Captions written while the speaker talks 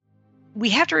We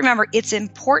have to remember it's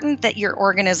important that your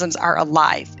organisms are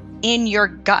alive in your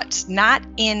gut, not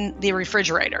in the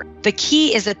refrigerator. The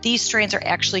key is that these strains are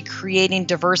actually creating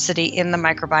diversity in the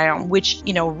microbiome, which,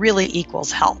 really equals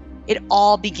health. It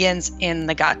all begins in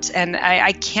the gut. And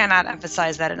I cannot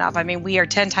emphasize that enough. I mean, we are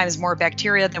 10 times more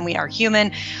bacteria than we are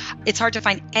human. It's hard to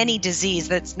find any disease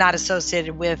that's not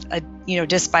associated with a,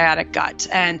 dysbiotic gut.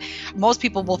 And most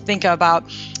people will think about,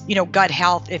 gut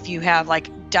health if you have like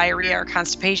diarrhea or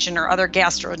constipation or other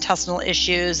gastrointestinal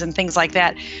issues and things like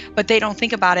that. But they don't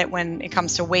think about it when it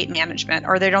comes to weight management,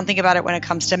 or they don't think about it when it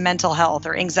comes to mental health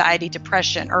or anxiety,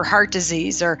 depression, or heart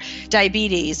disease or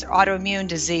diabetes or autoimmune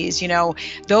disease.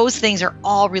 Those things are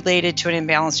all related to an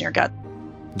imbalance in your gut.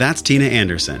 That's Tina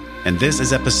Anderson, and this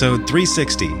is episode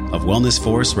 360 of Wellness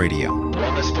Force Radio.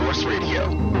 Wellness Force Radio,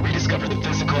 where we discover the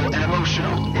physical and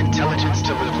emotional intelligence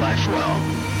to live life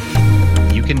well.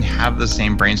 You can have the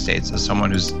same brain states as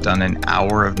someone who's done an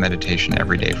hour of meditation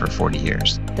every day for 40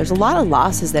 years. There's a lot of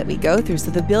losses that we go through,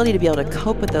 so the ability to be able to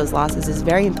cope with those losses is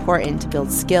very important to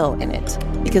build skill in it,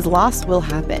 because loss will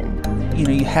happen.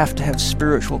 You have to have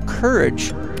spiritual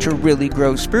courage to really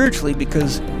grow spiritually,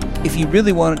 because if you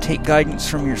really want to take guidance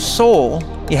from your soul,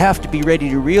 you have to be ready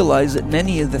to realize that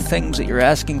many of the things that you're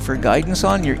asking for guidance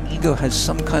on, your ego has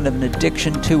some kind of an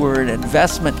addiction to or an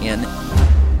investment in.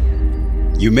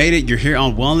 You made it. You're here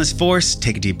on Wellness Force.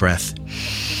 Take a deep breath.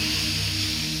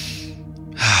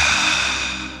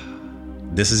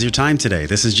 This is your time today.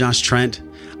 This is Josh Trent.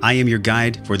 I am your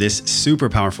guide for this super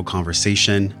powerful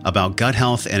conversation about gut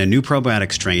health and a new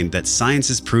probiotic strain that science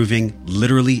is proving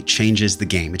literally changes the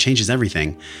game. It changes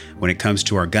everything when it comes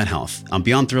to our gut health. I'm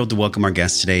beyond thrilled to welcome our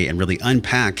guest today and really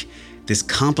unpack this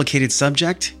complicated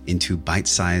subject into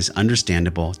bite-sized,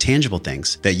 understandable, tangible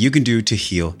things that you can do to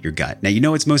heal your gut.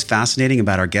 Now, what's most fascinating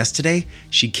about our guest today?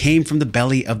 She came from the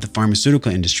belly of the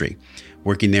pharmaceutical industry,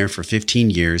 working there for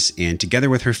 15 years, and together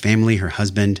with her family, her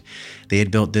husband, they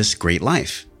had built this great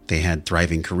life. They had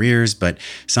thriving careers, but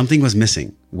something was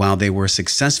missing. While they were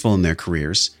successful in their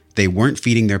careers, they weren't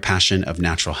feeding their passion of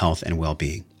natural health and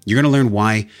well-being. You're going to learn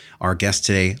why our guest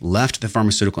today left the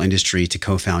pharmaceutical industry to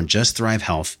co-found Just Thrive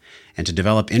Health and to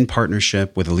develop in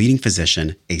partnership with a leading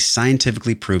physician, a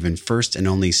scientifically proven first and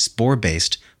only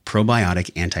spore-based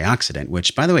probiotic antioxidant,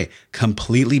 which, by the way,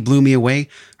 completely blew me away.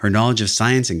 Her knowledge of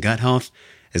science and gut health,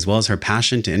 as well as her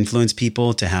passion to influence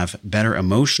people to have better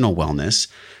emotional wellness,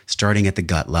 starting at the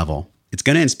gut level. It's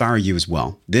going to inspire you as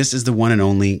well. This is the one and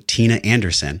only Tina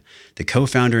Anderson, the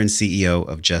co-founder and CEO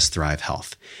of Just Thrive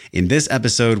Health. In this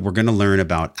episode, we're going to learn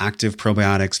about active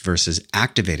probiotics versus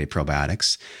activated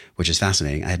probiotics, which is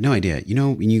fascinating. I had no idea.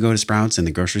 When you go to Sprouts in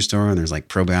the grocery store and there's like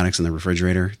probiotics in the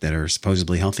refrigerator that are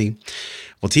supposedly healthy.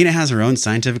 Well, Tina has her own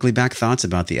scientifically backed thoughts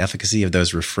about the efficacy of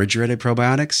those refrigerated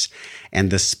probiotics, and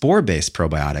the spore-based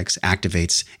probiotics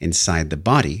activates inside the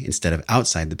body instead of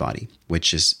outside the body,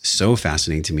 which is so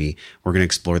fascinating to me. We're going to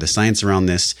explore the science around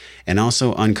this and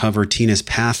also uncover Tina's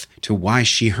path to why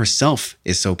she herself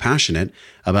is so passionate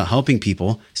about helping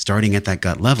people starting at that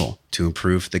gut level to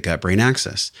improve the gut-brain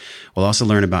axis. We'll also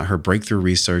learn about her breakthrough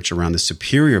research around the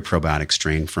superior probiotic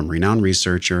strain from renowned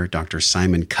researcher Dr.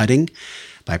 Simon Cutting.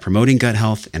 By promoting gut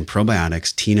health and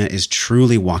probiotics, Tina is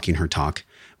truly walking her talk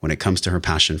when it comes to her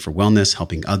passion for wellness,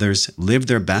 helping others live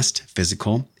their best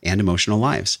physical and emotional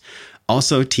lives.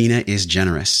 Also, Tina is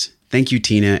generous. Thank you,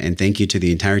 Tina, and thank you to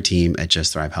the entire team at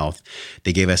Just Thrive Health.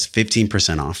 They gave us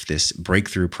 15% off this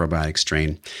breakthrough probiotic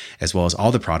strain, as well as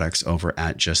all the products over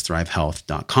at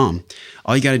justthrivehealth.com.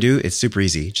 All you got to do, it's super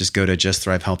easy. Just go to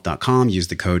justthrivehealth.com, use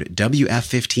the code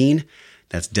WF15.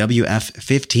 That's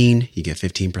WF15. You get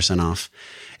 15% off.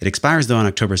 It expires, though, on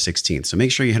October 16th. So make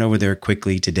sure you head over there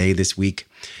quickly today, this week,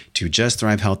 to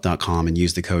justthrivehealth.com and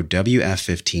use the code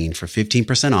WF15 for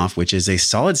 15% off, which is a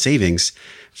solid savings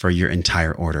for your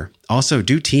entire order. Also,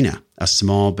 do Tina a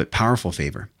small but powerful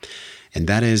favor, and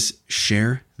that is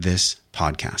share this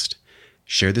podcast.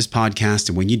 Share this podcast,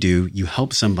 and when you do, you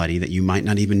help somebody that you might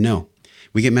not even know.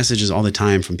 We get messages all the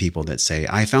time from people that say,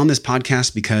 I found this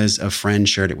podcast because a friend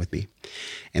shared it with me.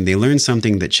 And they learned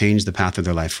something that changed the path of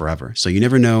their life forever. So you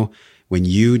never know when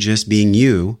you just being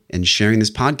you and sharing this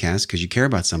podcast because you care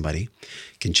about somebody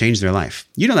can change their life.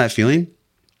 You know that feeling,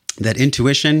 that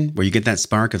intuition where you get that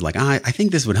spark of like, I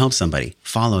think this would help somebody.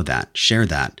 Follow that, share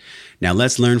that. Now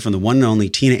let's learn from the one and only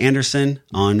Tina Anderson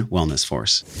on Wellness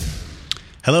Force.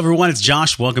 Hello, everyone. It's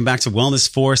Josh. Welcome back to Wellness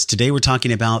Force. Today, we're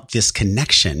talking about this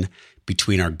connection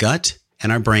between our gut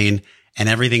and our brain and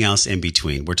everything else in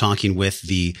between. We're talking with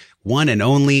the one and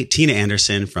only Tina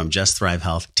Anderson from Just Thrive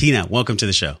Health. Tina, welcome to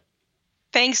the show.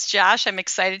 Thanks, Josh. I'm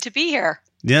excited to be here.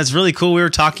 Yeah, it's really cool. We were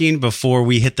talking before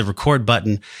we hit the record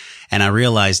button, and I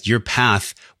realized your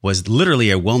path was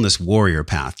literally a wellness warrior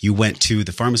path. You went to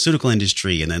the pharmaceutical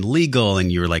industry and then legal,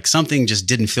 and you were like, something just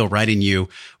didn't feel right in you.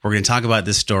 We're going to talk about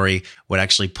this story, what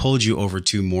actually pulled you over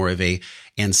to more of a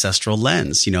ancestral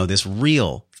lens, this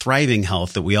real thriving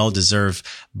health that we all deserve.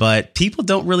 But people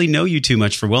don't really know you too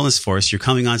much for Wellness Force. You're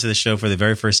coming onto the show for the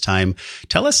very first time.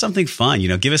 Tell us something fun,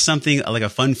 give us something like a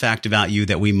fun fact about you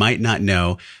that we might not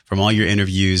know from all your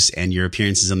interviews and your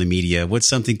appearances on the media. What's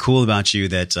something cool about you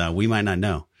that we might not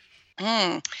know?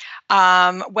 Well,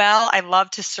 I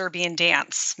love to Serbian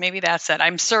dance. Maybe that's it.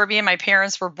 I'm Serbian. My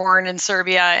parents were born in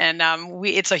Serbia, and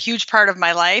it's a huge part of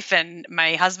my life. And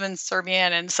my husband's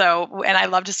Serbian, and I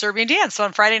love to Serbian dance. So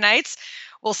on Friday nights,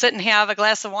 we'll sit and have a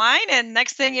glass of wine, and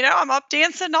next thing you know, I'm up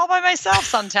dancing all by myself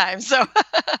sometimes. So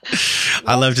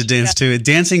I love to dance too.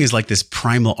 Dancing is like this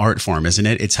primal art form, isn't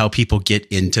it? It's how people get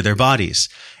into their bodies.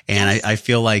 And I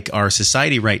feel like our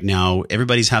society right now,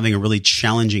 everybody's having a really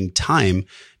challenging time,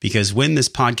 because when this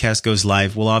podcast goes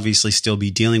live, we'll obviously still be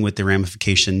dealing with the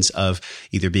ramifications of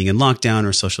either being in lockdown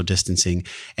or social distancing.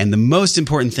 And the most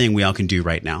important thing we all can do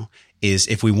right now is,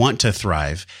 if we want to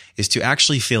thrive, is to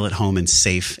actually feel at home and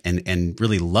safe and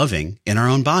really loving in our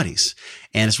own bodies.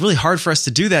 And it's really hard for us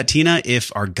to do that, Tina,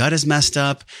 if our gut is messed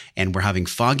up and we're having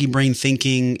foggy brain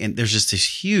thinking. And there's just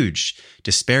this huge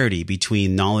disparity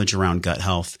between knowledge around gut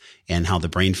health and how the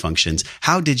brain functions.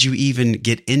 How did you even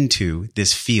get into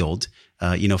this field,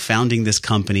 founding this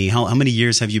company? How many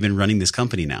years have you been running this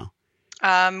company now?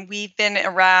 We've been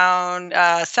around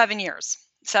 7 years.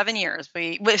 7 years.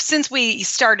 Since we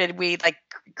started, we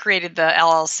created the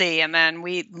LLC, and then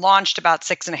we launched about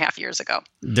 6.5 years ago.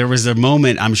 There was a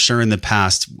moment, I'm sure, in the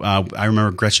past. I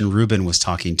remember Gretchen Rubin was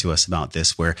talking to us about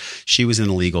this, where she was in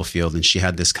the legal field and she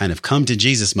had this kind of come to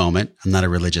Jesus moment. I'm not a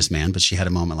religious man, but she had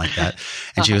a moment like that.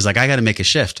 And she was like, I got to make a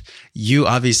shift. You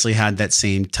obviously had that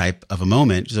same type of a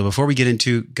moment. So before we get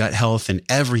into gut health and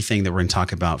everything that we're going to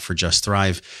talk about for Just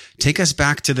Thrive, take us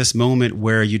back to this moment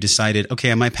where you decided,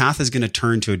 okay, my path is going to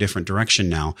turn to a different direction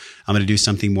now. I'm going to do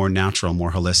something more natural,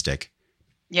 more holistic.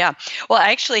 Yeah. Well,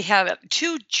 I actually have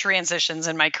 2 transitions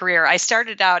in my career. I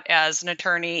started out as an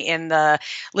attorney in the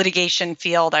litigation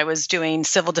field. I was doing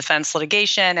civil defense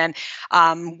litigation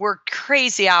and worked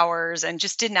crazy hours and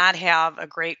just did not have a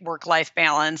great work-life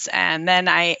balance. And then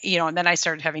I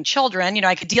started having children.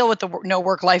 I could deal with the no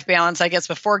work-life balance, I guess,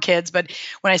 before kids. But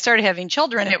when I started having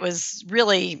children, it was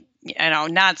really,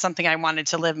 not something I wanted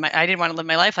to live. I didn't want to live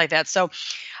my life like that. So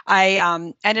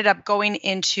I ended up going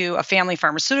into a family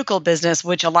pharmaceutical business,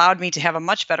 which allowed me to have a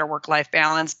much better work-life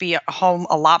balance, be at home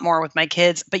a lot more with my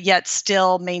kids, but yet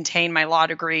still maintain my law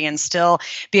degree and still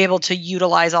be able to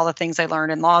utilize all the things I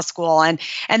learned in law school. And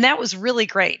that was really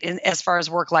great as far as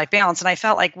work-life balance. And I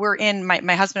felt like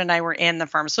my husband and I were in the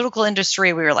pharmaceutical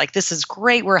industry. We were like, this is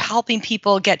great. We're helping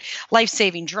people get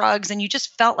life-saving drugs. And you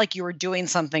just felt like you were doing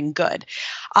something good.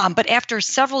 But after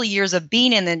several years of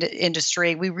being in the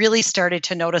industry, we really started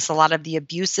to notice a lot of the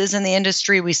abuses in the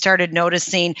industry. We started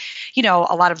noticing, a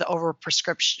lot of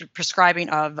the prescribing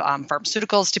of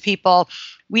pharmaceuticals to people.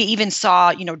 We even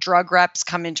saw, drug reps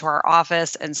come into our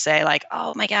office and say like,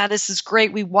 oh my God, this is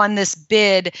great. We won this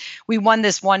bid. We won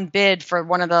this one bid for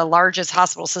one of the largest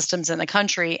hospital systems in the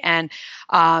country. And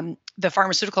the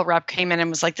pharmaceutical rep came in and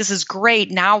was like, this is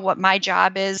great. Now what my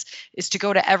job is to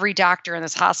go to every doctor in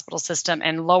this hospital system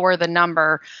and lower the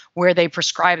number where they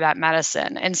prescribe that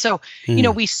medicine. And so,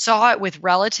 we saw it with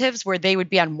relatives where they would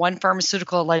be on one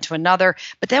pharmaceutical led to another,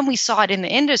 but then we saw it in the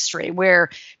industry where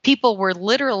people were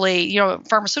literally,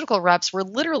 pharmaceutical reps were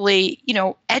literally,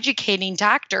 educating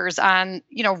doctors on,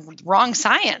 wrong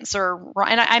science and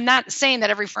I'm not saying that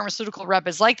every pharmaceutical rep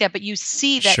is like that, but you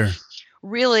see that Sure.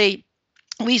 Really.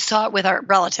 We saw it with our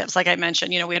relatives. Like I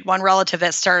mentioned, we had one relative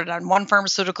that started on one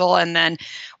pharmaceutical and then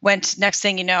went, next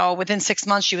thing you know, within 6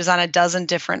 months, she was on a dozen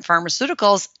different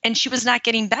pharmaceuticals and she was not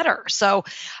getting better. So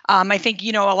I think,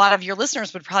 a lot of your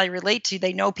listeners would probably relate to,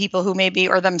 they know people who maybe,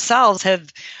 or themselves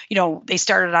have, they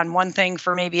started on one thing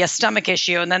for maybe a stomach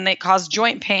issue and then they cause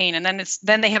joint pain and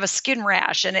then they have a skin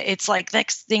rash. And it's like,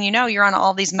 next thing you know, you're on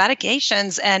all these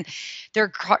medications and they're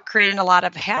creating a lot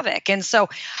of havoc. And so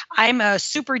I'm a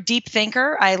super deep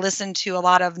thinker. I listen to a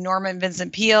lot of Norman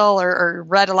Vincent Peale or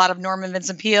read a lot of Norman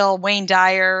Vincent Peale, Wayne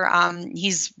Dyer.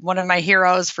 He's one of my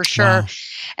heroes for sure. Wow.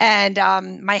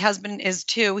 And my husband is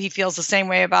too. He feels the same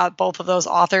way about both of those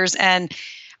authors. And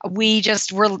we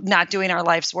just were not doing our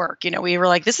life's work. We were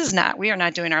like, we are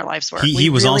not doing our life's work. He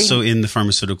was also in the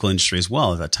pharmaceutical industry as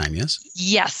well at that time, yes?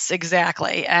 Yes,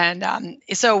 exactly. And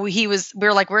so we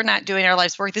were like, we're not doing our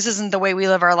life's work. This isn't the way we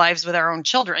live our lives with our own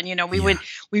children.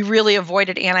 We really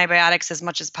avoided antibiotics as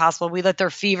much as possible. We let their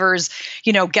fevers,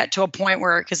 get to a point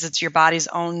where, because it's your body's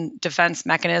own defense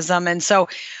mechanism. And so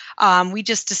we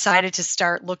just decided to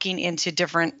start looking into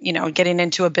different, getting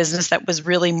into a business that was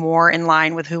really more in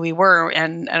line with who we were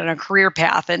and a career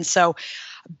path. And so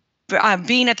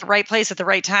being at the right place at the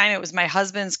right time, it was my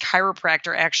husband's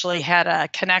chiropractor actually had a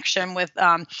connection with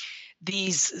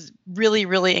these really,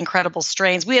 really incredible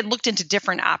strains. We had looked into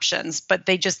different options, but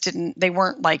they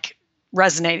weren't like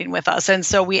resonating with us. And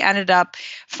so we ended up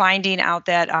finding out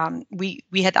that we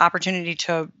had the opportunity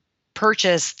to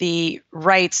purchase the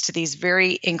rights to these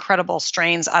very incredible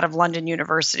strains out of London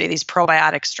University, these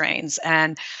probiotic strains.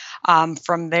 And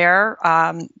from there,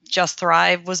 Just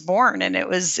Thrive was born. And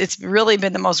it's really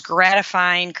been the most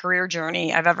gratifying career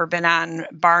journey I've ever been on,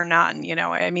 bar none.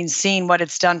 Seeing what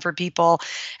it's done for people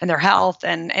and their health.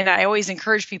 And I always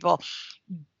encourage people,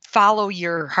 follow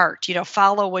your heart,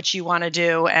 follow what you want to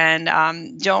do.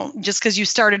 And don't, just because you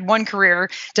started one career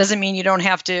doesn't mean you don't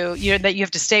have to, that you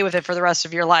have to stay with it for the rest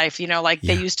of your life,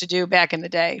 they used to do back in the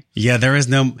day. Yeah,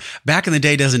 back in the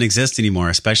day doesn't exist anymore,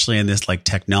 especially in this like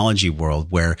technology world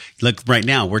where, look, right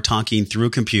now we're talking through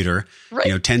a computer,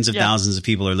 right. Tens of thousands of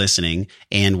people are listening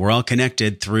and we're all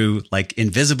connected through like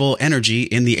invisible energy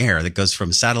in the air that goes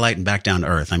from satellite and back down to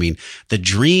earth. The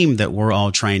dream that we're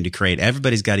all trying to create,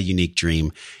 everybody's got a unique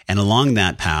dream. And along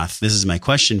that path, this is my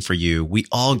question for you. We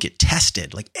all get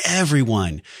tested, like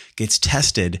everyone gets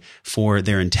tested for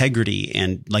their integrity.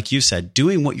 And like you said,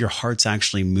 doing what your heart's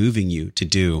actually moving you to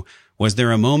do. Was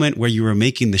there a moment where you were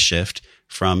making the shift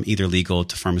from either legal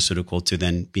to pharmaceutical to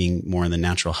then being more in the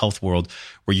natural health world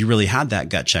where you really had that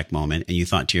gut check moment and you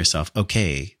thought to yourself,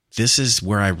 okay, this is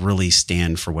where I really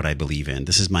stand for what I believe in.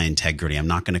 This is my integrity. I'm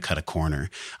not going to cut a corner.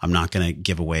 I'm not going to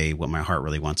give away what my heart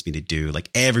really wants me to do. Like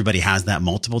everybody has that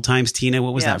multiple times. Tina,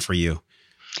 what was that for you?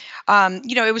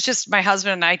 It was just my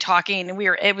husband and I talking, and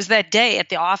it was that day at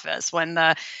the office when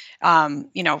the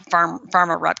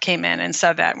pharma rep came in and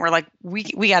said that, and we're like, we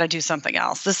got to do something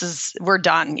else. We're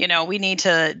done. We need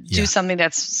to do something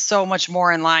that's so much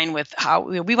more in line with how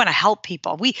we want to help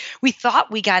people. We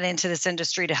thought we got into this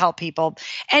industry to help people.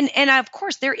 And of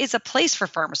course there is a place for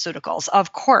pharmaceuticals,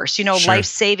 of course, sure.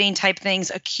 Life-saving type things,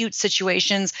 acute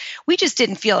situations. We just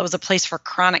didn't feel it was a place for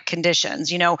chronic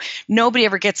conditions. Nobody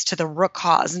ever gets to the root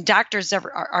cause, and doctors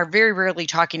are very rarely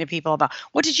talking to people about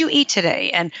what did you eat today?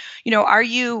 And, are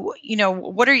you,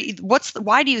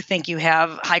 why do you think you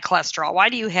have high cholesterol? Why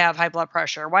do you have high blood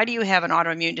pressure? Why do you have an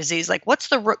autoimmune disease? Like, what's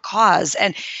the root cause?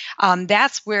 And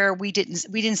that's where we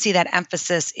didn't see that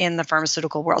emphasis in the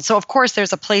pharmaceutical world. So of course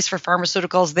there's a place for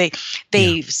pharmaceuticals.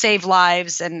 They save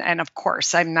lives. And of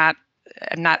course I'm not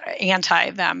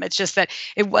anti them. It's just that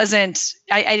it wasn't,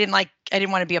 I didn't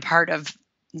want to be a part of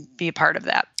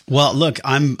that. Well, look,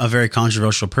 I'm a very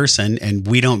controversial person, and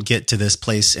we don't get to this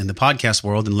place in the podcast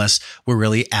world unless we're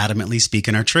really adamantly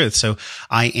speaking our truth. So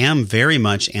I am very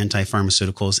much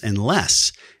anti-pharmaceuticals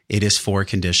unless it is for a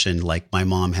condition like my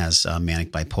mom has manic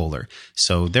bipolar.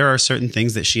 So there are certain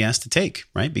things that she has to take,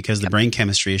 right? Because the brain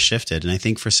chemistry is shifted. And I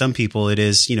think for some people it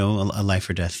is, a life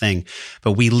or death thing.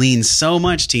 But we lean so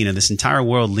much, Tina, this entire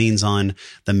world leans on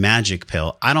the magic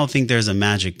pill. I don't think there's a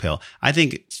magic pill. I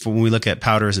think when we look at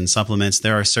powders and supplements,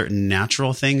 there are certain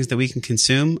natural things that we can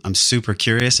consume. I'm super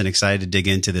curious and excited to dig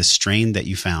into this strain that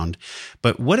you found.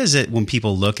 But what is it when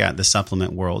people look at the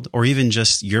supplement world or even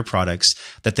just your products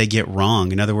that they get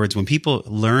wrong? In other words, when people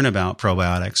learn about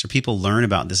probiotics or people learn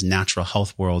about this natural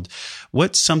health world,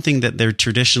 what's something that they're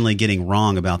traditionally getting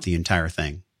wrong about the entire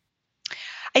thing?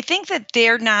 I think that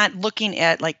they're not looking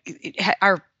at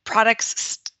our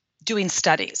products doing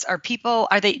studies.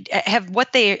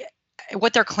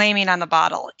 What they're claiming on the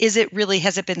bottle, has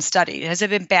it been studied? Has it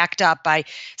been backed up by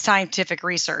scientific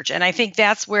research? And I think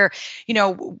that's where,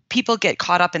 people get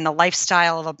caught up in the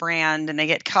lifestyle of a brand, and they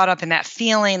get caught up in that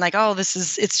feeling like, oh,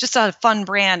 it's just a fun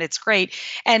brand. It's great.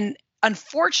 And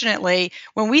unfortunately,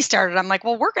 when we started, I'm like,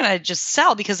 well, we're going to just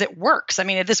sell because it works.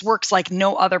 This works like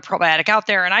no other probiotic out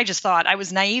there. And I just thought, I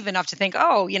was naive enough to think,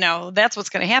 that's what's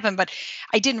going to happen. But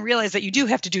I didn't realize that you do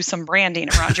have to do some branding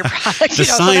around your product.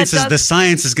 The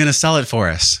science is going to sell it for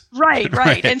us.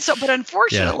 Right. And so, but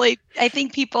unfortunately, I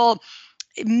think people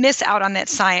miss out on that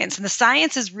science. And the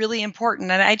science is really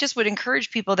important. And I just would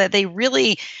encourage people that they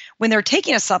really, when they're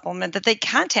taking a supplement, that they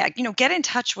contact, get in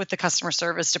touch with the customer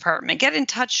service department, get in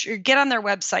touch, or get on their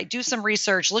website, do some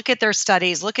research, look at their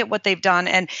studies, look at what they've done,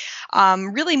 and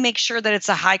really make sure that it's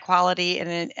a high quality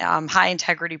and high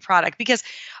integrity product. Because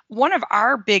one of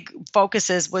our big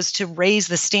focuses was to raise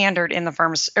the standard in the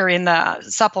firms or in the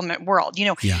supplement world.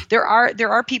 There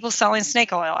are people selling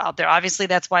snake oil out there. Obviously,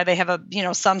 that's why they have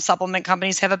some supplement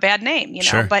companies have a bad name,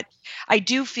 Sure. But I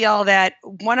do feel that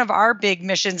one of our big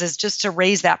missions is just to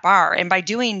raise that bar. And by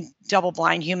doing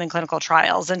double-blind human clinical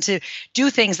trials and to do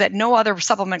things that no other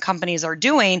supplement companies are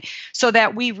doing, so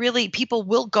that people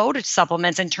will go to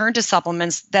supplements and turn to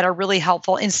supplements that are really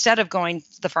helpful instead of going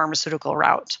the pharmaceutical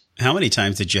route. How many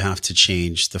times did you have to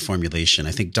change the formulation?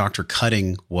 I think Dr.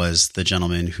 Cutting was the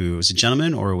gentleman who was a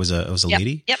gentleman, or was a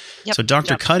lady? Yep. So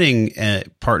Dr. Cutting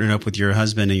partnered up with your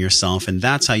husband and yourself, and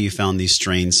that's how you found these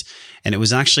strains. And it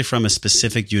was actually from a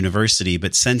specific university.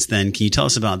 But since then, can you tell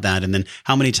us about that? And then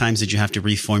how many times did you have to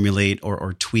reformulate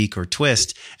or tweak or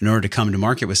twist in order to come to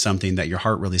market with something that your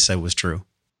heart really said was true?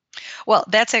 Well,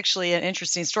 that's actually an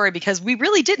interesting story, because we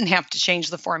really didn't have to change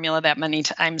the formula that many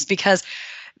times, because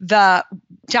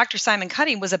Dr. Simon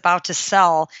Cutting was about to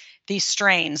sell these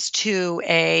strains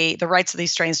the rights of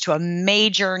these strains to a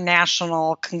major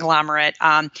national conglomerate.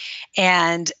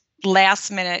 And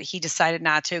last minute, he decided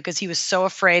not to, because he was so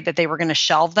afraid that they were going to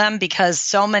shelve them, because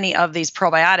so many of these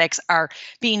probiotics are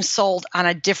being sold on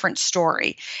a different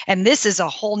story. And this is a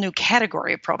whole new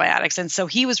category of probiotics. And so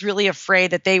he was really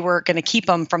afraid that they were going to keep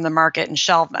them from the market and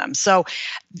shelve them. So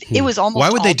it was almost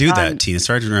Why would they do done. that, Tina?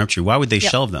 Sorry to interrupt you. Why would they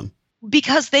shelve them?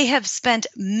 Because they have spent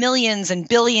millions and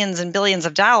billions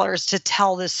of dollars to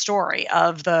tell this story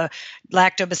of the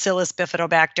Lactobacillus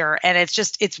bifidobacter. And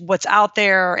it's what's out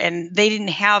there. And they didn't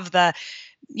have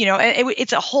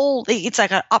it's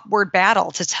like an upward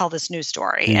battle to tell this new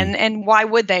story. And why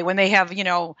would they, when they have,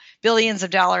 billions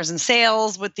of dollars in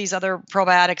sales with these other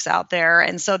probiotics out there?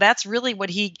 And so that's really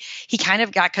what he kind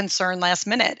of got concerned last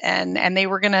minute, and he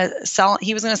was going to sell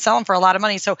them for a lot of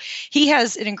money. So he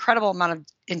has an incredible amount of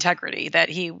integrity that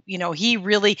he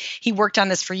worked on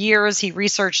this for years. He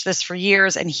researched this for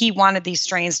years, and he wanted these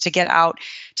strains to get out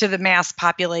to the mass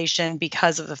population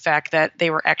because of the fact that they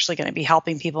were actually going to be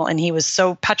helping people. And he was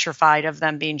so petrified of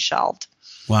them being shelved.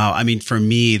 Wow. I mean, for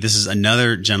me, this is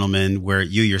another gentleman where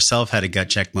you yourself had a gut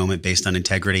check moment based on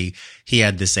integrity. He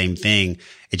had the same thing.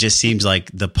 It just seems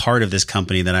like the part of this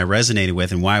company that I resonated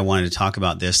with, and why I wanted to talk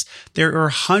about this. There are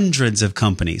hundreds of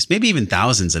companies, maybe even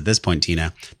thousands at this point,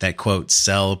 Tina, that quote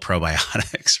sell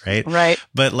probiotics, right? Right.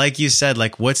 But like you said,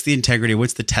 what's the integrity?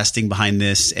 What's the testing behind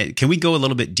this? Can we go a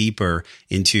little bit deeper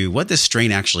into what this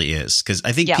strain actually is? Because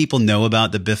I think people know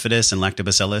about the bifidus and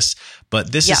lactobacillus,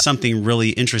 but this is something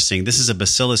really interesting. This is a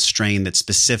bacillus strain that's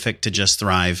specific to Just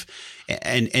Thrive.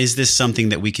 And is this something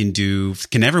that we can do?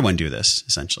 Can everyone do this,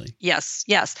 essentially? Yes.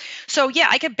 So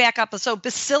I could back up. So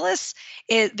bacillus,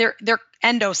 they're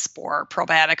endospore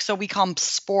probiotics. So we call them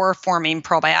spore-forming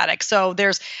probiotics. So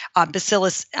there's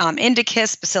Bacillus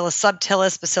indicus, Bacillus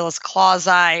subtilis, Bacillus clausii.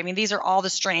 I mean, these are all the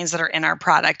strains that are in our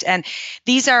product. And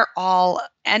these are all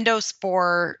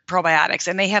endospore probiotics,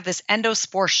 and they have this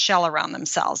endospore shell around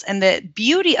themselves. And the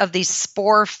beauty of these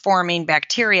spore-forming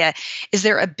bacteria is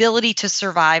their ability to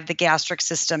survive the gastric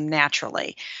system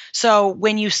naturally. So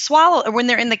when you swallow, or when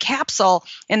they're in the capsule,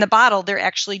 in the bottle, they're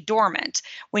actually dormant.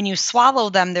 When you swallow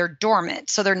them, they're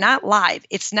dormant. So they're not live.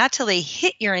 It's not till they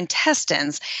hit your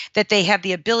intestines that they have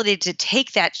the ability to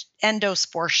take that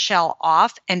endospore shell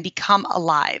off and become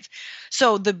alive.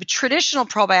 So the traditional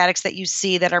probiotics that you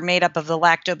see that are made up of the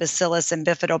Lactobacillus and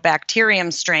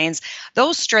Bifidobacterium strains,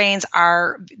 those strains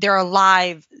they're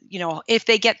alive, if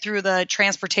they get through the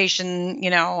transportation,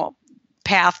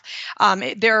 path,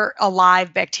 they're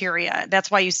alive bacteria.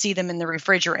 That's why you see them in the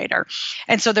refrigerator.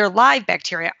 And so they're live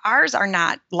bacteria. Ours are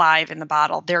not live in the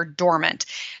bottle. They're dormant.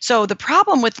 So the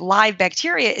problem with live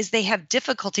bacteria is they have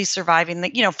difficulty surviving.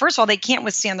 First of all, they can't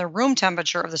withstand the room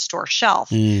temperature of the store shelf.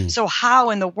 So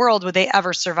how in the world would they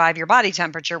ever survive your body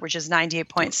temperature, which is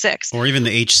 98.6? Or even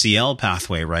the HCl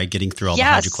pathway, right? Getting through all the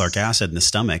hydrochloric acid in the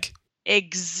stomach.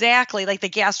 Exactly. Like the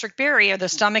gastric barrier, the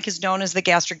stomach is known as the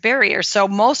gastric barrier. So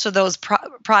most of those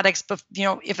products,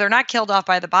 if they're not killed off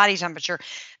by the body temperature,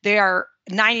 they are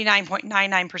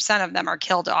 99.99% of them are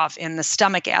killed off in the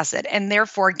stomach acid and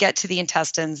therefore get to the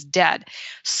intestines dead.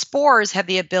 Spores have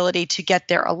the ability to get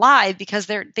there alive because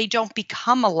they don't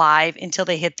become alive until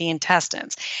they hit the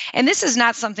intestines. And this is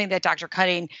not something that Dr.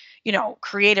 Cutting,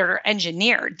 created or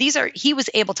engineered. He was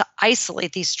able to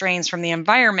isolate these strains from the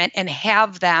environment and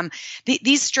have them.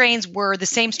 These strains were the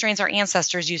same strains our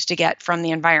ancestors used to get from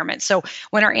the environment. So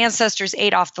when our ancestors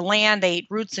ate off the land, they ate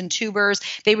roots and tubers,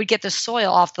 they would get the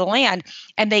soil off the land,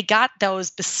 and they got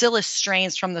those bacillus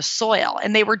strains from the soil,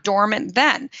 and they were dormant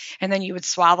then. And then you would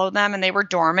swallow them and they were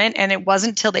dormant, and it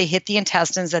wasn't until they hit the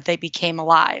intestines that they became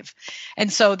alive.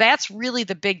 And so that's really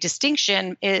the big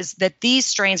distinction, is that these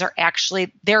strains are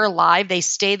actually, they're alive. They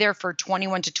stay there for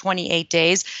 21 to 28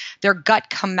 days. They're gut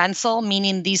commensal,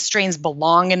 meaning these strains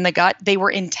belong in the gut. They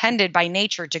were intended by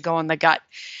nature to go in the gut.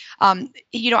 I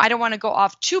don't want to go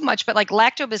off too much, but like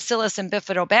Lactobacillus and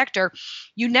Bifidobacter,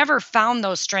 you never found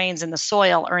those strains in the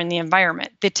soil or in the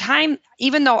environment.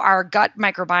 Even though our gut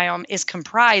microbiome is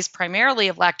comprised primarily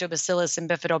of Lactobacillus and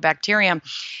Bifidobacterium,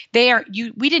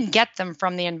 we didn't get them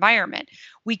from the environment.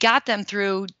 We got them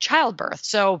through childbirth.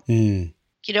 So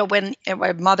when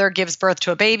a mother gives birth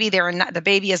to a baby, the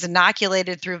baby is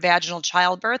inoculated through vaginal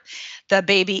childbirth. The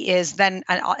baby is then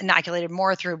inoculated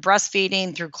more through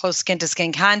breastfeeding, through close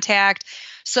skin-to-skin contact.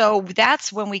 So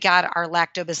that's when we got our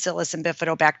Lactobacillus and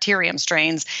Bifidobacterium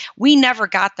strains. We never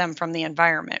got them from the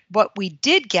environment. What we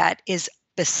did get is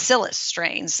bacillus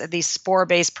strains, these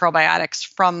spore-based probiotics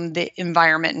from the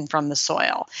environment and from the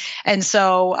soil. And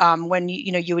so when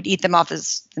you would eat them off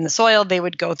in the soil, they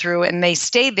would go through and they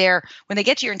stay there. When they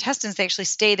get to your intestines, they actually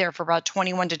stay there for about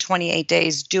 21 to 28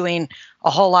 days, doing a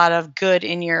whole lot of good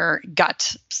in your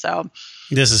gut. So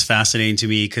this is fascinating to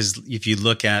me, because if you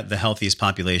look at the healthiest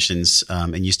populations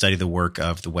and you study the work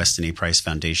of the Weston A. Price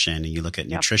Foundation, and you look at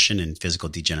nutrition and physical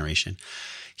degeneration,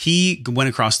 he went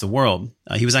across the world.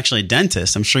 He was actually a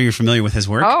dentist. I'm sure you're familiar with his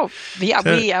work. Oh,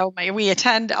 yeah. We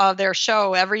attend their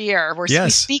show every year. We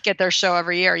speak at their show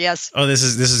every year. Yes. Oh, this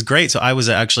is great. So I was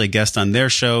actually a guest on their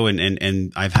show,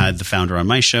 and I've had the founder on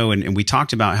my show, and we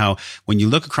talked about how when you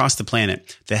look across the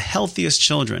planet, the healthiest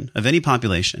children of any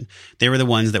population, they were the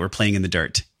ones that were playing in the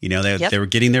dirt. They were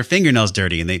getting their fingernails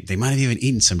dirty, and they might have even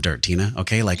eaten some dirt, Tina.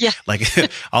 Okay. Like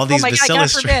all these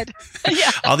bacillus strains,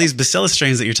 all these bacillus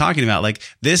strains that you're talking about, like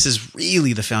this is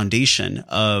really the foundation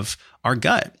of our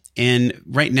gut. And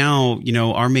right now,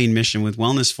 our main mission with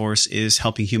Wellness Force is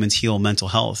helping humans heal mental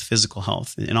health, physical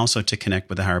health, and also to connect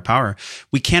with a higher power.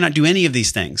 We cannot do any of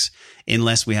these things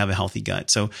unless we have a healthy gut.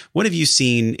 So what have you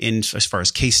seen as far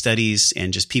as case studies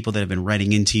and just people that have been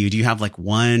writing into you? Do you have like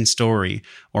one story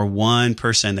or one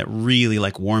person that really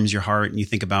like warms your heart and you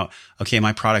think about, okay,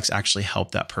 my products actually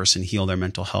help that person heal their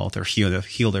mental health or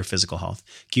heal their physical health?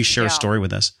 Can you share a story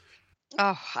with us?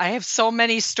 Oh, I have so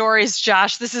many stories,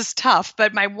 Josh. This is tough.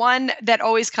 But my one that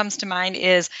always comes to mind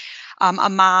is a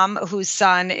mom whose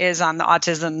son is on the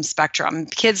autism spectrum.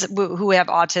 Kids who have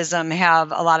autism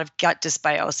have a lot of gut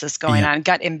dysbiosis going on,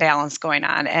 gut imbalance going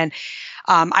on. And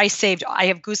I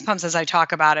have goosebumps as I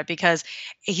talk about it, because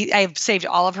I have saved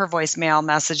all of her voicemail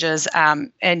messages.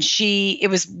 And it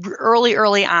was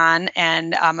early on,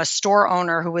 and a store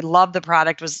owner who would love the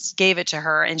product gave it to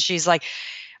her. And she's like,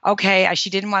 okay,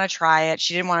 she didn't want to try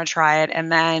it.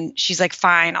 And then she's like,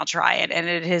 fine, I'll try it. And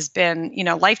it has been,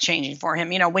 life-changing for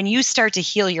him. When you start to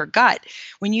heal your gut,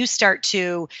 when you start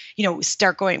to,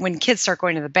 when kids start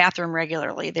going to the bathroom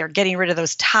regularly, they're getting rid of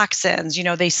those toxins,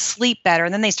 they sleep better,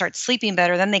 and then they start sleeping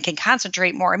better, then they can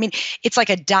concentrate more. I mean, it's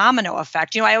like a domino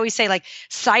effect. I always say like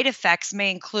side effects may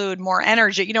include more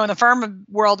energy. In the pharma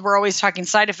world, we're always talking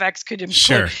side effects could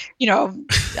include,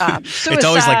 suicide. It's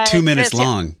always like 2 minutes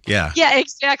long. Yeah. Yeah,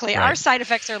 exactly. Right. Our side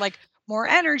effects are like more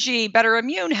energy, better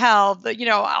immune health,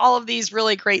 all of these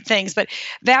really great things. But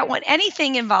that one,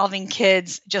 anything involving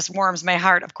kids just warms my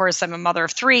heart. Of course, I'm a mother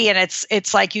of 3, and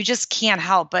it's like you just can't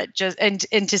help but and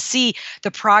to see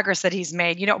the progress that he's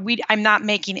made. I'm not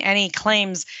making any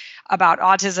claims about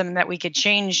autism that we could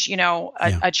change,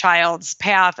 a child's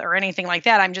path or anything like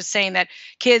that. I'm just saying that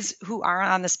kids who are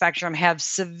on the spectrum have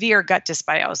severe gut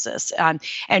dysbiosis.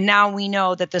 And now we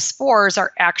know that the spores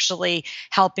are actually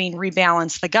helping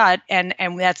rebalance the gut, and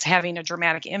that's having a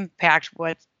dramatic impact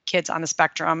with kids on the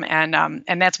spectrum.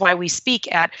 And that's why we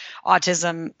speak at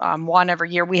Autism One every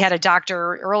year. We had a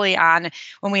doctor early on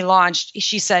when we launched.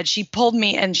 She said, she pulled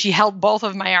me and she held both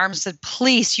of my arms, said,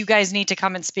 please, you guys need to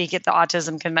come and speak at the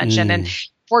autism convention. And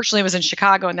fortunately it was in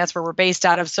Chicago, and that's where we're based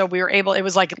out of. So we were able, it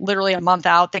was like literally a month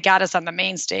out. They got us on the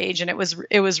main stage, and it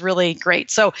was really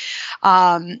great. So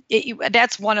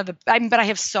that's one of the, but I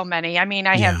have so many. I mean,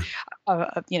 I have,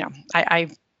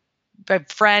 a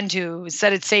friend who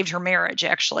said it saved her marriage,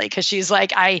 actually, because she's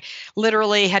like, I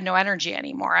literally had no energy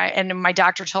anymore. And my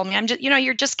doctor told me, I'm just,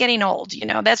 you're just getting old.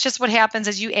 That's just what happens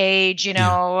as you age.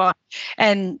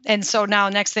 And so now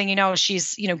next thing you know,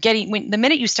 she's, the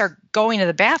minute you start going to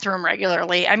the bathroom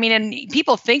regularly, I mean, and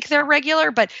people think they're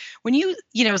regular, but when you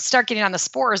start getting on the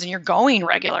spores and you're going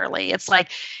regularly, it's like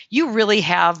you really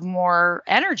have more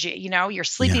energy, you're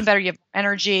sleeping better, you have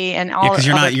energy and all.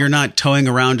 Because you're not towing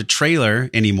around a trailer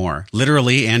anymore,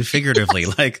 literally and figuratively.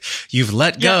 Like you've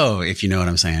let go, if you know what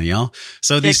I'm saying, y'all.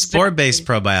 So these spore-based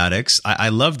probiotics, I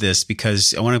love this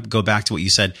because I want to go back to what you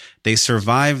said. They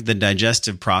survive the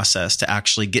digestive process to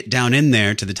actually get down in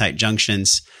there to the tight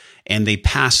junctions, and they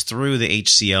pass through the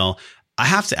HCl. I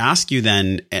have to ask you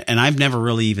then, and I've never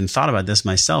really even thought about this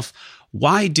myself,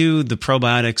 why do the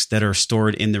probiotics that are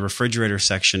stored in the refrigerator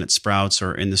section at Sprouts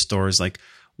or in the stores, like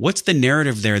what's the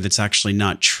narrative there that's actually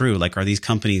not true? Like, are these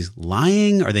companies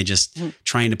lying? Are they just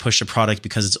trying to push a product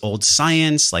because it's old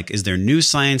science? Like, is there new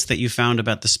science that you found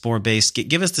about the spore-based?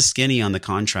 Give us the skinny on the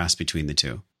contrast between the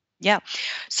two. Yeah.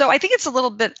 So I think it's a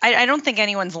little bit, I don't think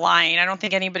anyone's lying. I don't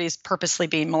think anybody's purposely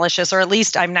being malicious, or at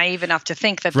least I'm naive enough to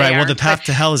think that they Right. Well, aren't, the path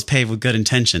to hell is paved with good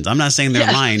intentions. I'm not saying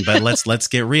they're lying, but let's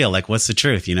get real. Like, what's the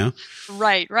truth,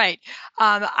 Right.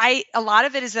 A lot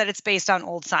of it is that it's based on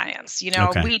old science.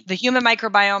 The Human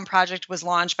Microbiome Project was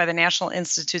launched by the National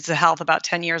Institutes of Health about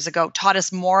 10 years ago, taught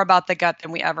us more about the gut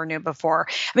than we ever knew before.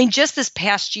 I mean, just this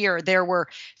past year, there were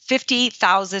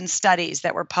 50,000 studies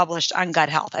that were published on gut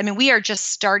health. I mean, we are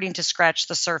just starting to scratch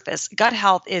the surface. Gut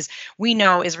health is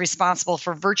responsible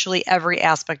for virtually every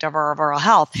aspect of our overall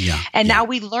health. Now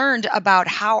we learned about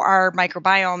how our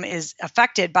microbiome is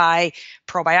affected by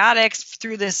probiotics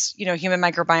through this, Human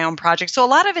Microbiome Project. So a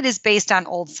lot of it is based on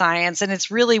old science, and it's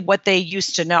really what they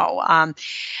used to know.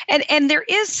 And there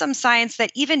is some science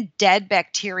that even dead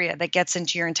bacteria that gets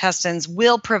into your intestines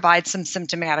will provide some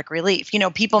symptomatic relief.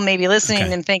 People may be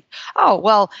listening and think, oh,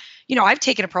 well, I've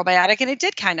taken a probiotic and it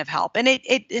did kind of help. And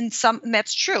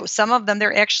that's true. Some of them,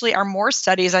 there actually are more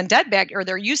studies on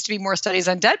there used to be more studies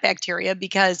on dead bacteria,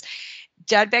 because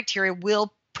dead bacteria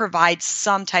will provide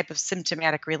some type of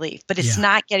symptomatic relief, but it's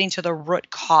not getting to the root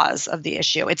cause of the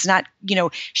issue. It's not,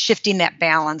 shifting that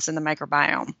balance in the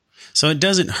microbiome. So it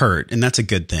doesn't hurt, and that's a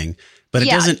good thing. But it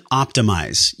doesn't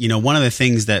optimize. One of the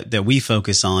things that we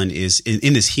focus on is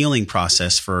in this healing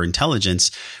process for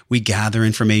intelligence, we gather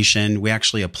information, we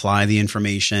actually apply the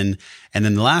information. And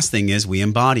then the last thing is we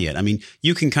embody it. I mean,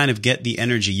 you can kind of get the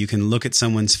energy. You can look at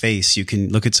someone's face. You can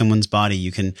look at someone's body.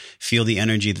 You can feel the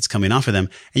energy that's coming off of them.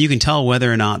 And you can tell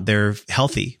whether or not they're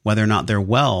healthy, whether or not they're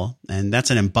well. And that's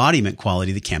an embodiment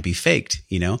quality that can't be faked.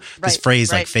 This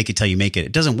phrase like fake it till you make it.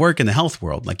 It doesn't work in the health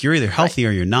world. Like you're either healthy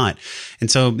or you're not.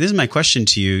 And so this is my question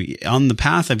to you. On the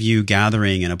path of you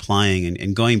gathering and applying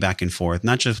and going back and forth,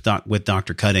 not just with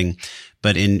Dr. Cutting,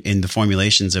 but in the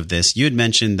formulations of this, you had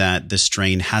mentioned that the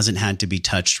strain hasn't had to be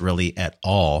touched really at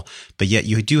all, but yet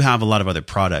you do have a lot of other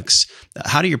products.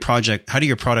 How do your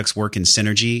products work in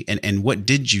synergy, and what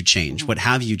did you change? What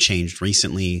have you changed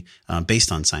recently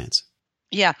based on science?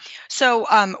 Yeah. So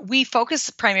we focus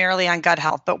primarily on gut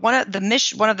health, but one of the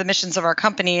missions of our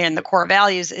company and the core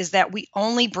values is that we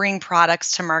only bring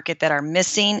products to market that are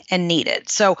missing and needed.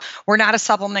 So we're not a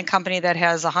supplement company that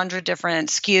has 100 different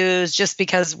SKUs just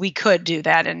because we could do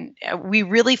that. And we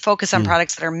really focus on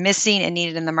products that are missing and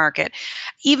needed in the market,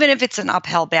 even if it's an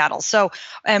uphill battle. So,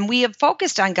 and we have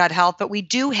focused on gut health, but we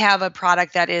do have a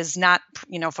product that is not,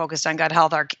 focused on gut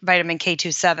health, our vitamin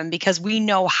K27, because we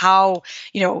know how,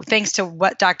 thanks to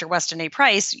what Dr. Weston A.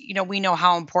 Price, we know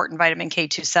how important vitamin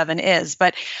K27 is.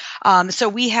 But so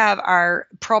we have our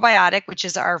probiotic, which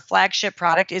is our flagship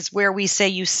product, is where we say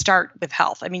you start with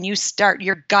health. I mean, you start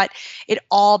your gut. It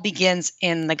all begins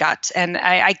in the gut. And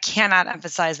I cannot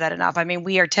emphasize that enough. I mean,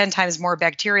 we are 10 times more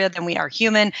bacteria than we are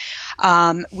human.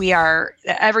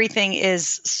 Everything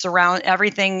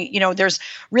there's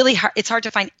really hard, it's hard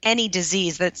to find any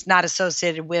disease that's not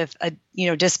associated with a,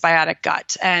 dysbiotic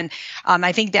gut. And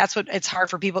I think that's what it's hard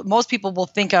for people. Most people will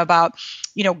think about,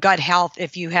 gut health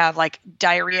if you have like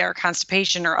diarrhea or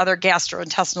constipation or other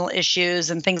gastrointestinal issues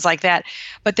and things like that.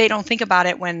 But they don't think about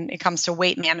it when it comes to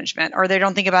weight management, or they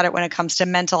don't think about it when it comes to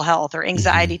mental health or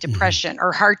anxiety, depression,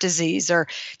 or heart disease or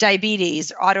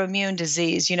diabetes or autoimmune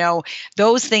disease.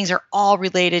 Those things are all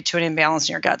related to an imbalance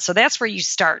in your gut. So that's where you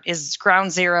start, is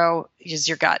ground zero is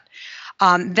your gut.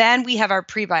 Then we have our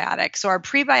prebiotic. So our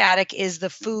prebiotic is the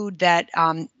food that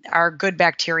our good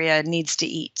bacteria needs to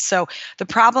eat. So the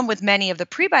problem with many of the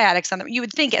prebiotics, you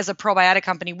would think as a probiotic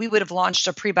company, we would have launched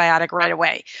a prebiotic right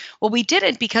away. Well, we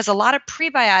didn't, because a lot of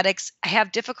prebiotics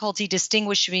have difficulty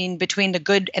distinguishing between the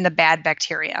good and the bad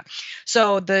bacteria.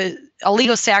 So the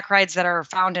oligosaccharides that are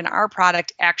found in our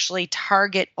product actually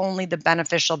target only the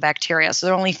beneficial bacteria. So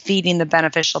they're only feeding the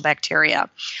beneficial bacteria.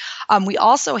 We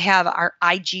also have our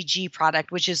IgG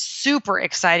product, which is super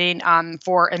exciting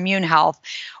for immune health.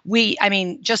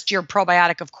 Just your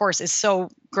probiotic, of course, is so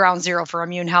ground zero for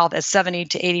immune health, as 70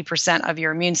 to 80% of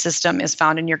your immune system is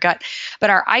found in your gut. But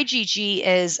our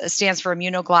IgG stands for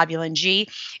immunoglobulin G.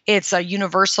 It's a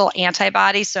universal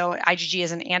antibody. So IgG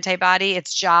is an antibody.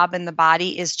 Its job in the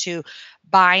body is to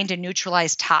bind and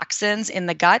neutralize toxins in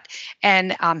the gut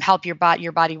and help your body.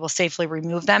 Your body will safely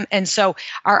remove them. And so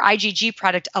our IgG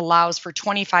product allows for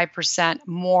 25%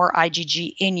 more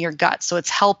IgG in your gut. So it's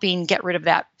helping get rid of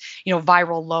that,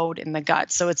 viral load in the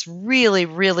gut. So it's really,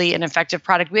 really an effective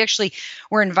product. We actually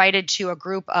were invited to a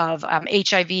group of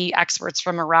HIV experts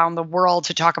from around the world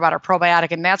to talk about our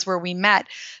probiotic. And that's where we met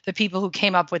the people who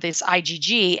came up with this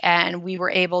IgG. And we were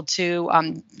able to,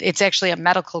 it's actually a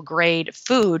medical grade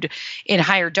food in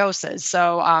higher doses.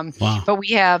 So, Wow. But we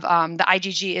have the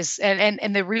IgG is,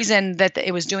 and the reason that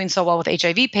it was doing so well with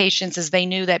HIV patients is they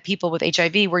knew that people with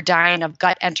HIV were dying of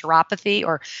gut enteropathy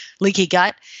or leaky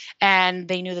gut. And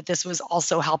they knew that this was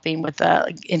also helping with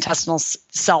the intestinal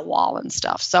cell wall and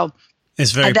stuff. So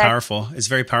it's very powerful. It's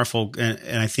very powerful.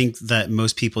 And I think that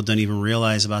most people don't even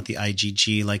realize about the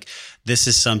IgG. Like, this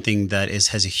is something that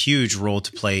has a huge role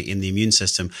to play in the immune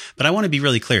system. But I want to be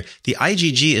really clear. The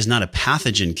IgG is not a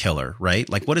pathogen killer, right?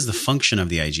 Like, what is the function of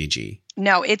the IgG?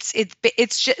 No, it's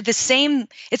just the same.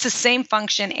 It's the same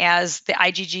function as the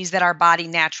IgGs that our body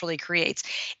naturally creates.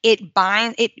 It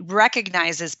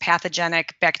recognizes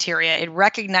pathogenic bacteria. It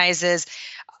recognizes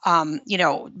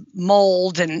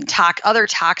mold and other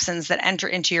toxins that enter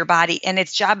into your body. And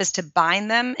its job is to bind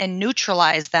them and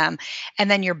neutralize them. And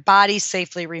then your body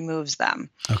safely removes them.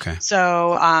 Okay.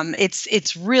 So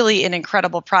it's really an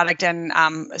incredible product. And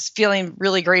I'm feeling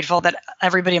really grateful that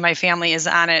everybody in my family is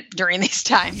on it during these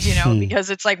times,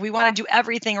 because it's like we want to do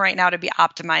everything right now to be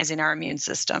optimizing our immune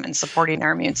system and supporting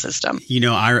our immune system.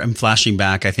 I'm flashing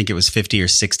back, I think it was 50 or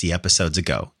 60 episodes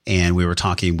ago. And we were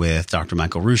talking with Dr.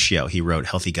 Michael Ruscio. He wrote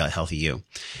Healthy Gut, Healthy You.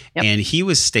 Yep. And he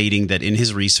was stating that in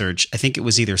his research, I think it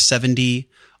was either 70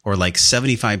 or like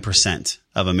 75%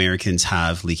 of Americans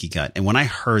have leaky gut. And when I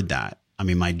heard that,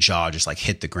 my jaw just like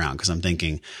hit the ground, because I'm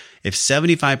thinking, if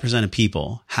 75% of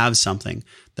people have something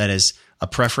that is a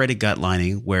perforated gut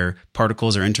lining where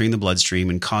particles are entering the bloodstream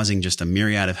and causing just a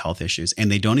myriad of health issues,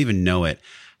 and they don't even know it,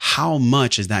 how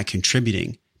much is that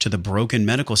contributing to the broken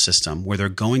medical system, where they're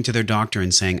going to their doctor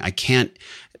and saying, I can't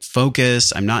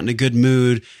focus, I'm not in a good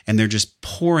mood, and they're just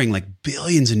pouring like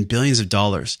billions and billions of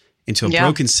dollars into a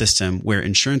broken system where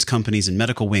insurance companies and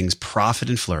medical wings profit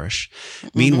and flourish.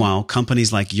 Mm-hmm. Meanwhile,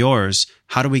 companies like yours,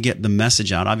 how do we get the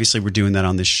message out? Obviously, we're doing that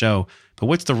on this show, but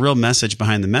what's the real message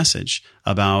behind the message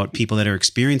about people that are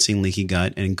experiencing leaky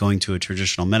gut and going to a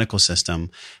traditional medical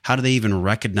system? How do they even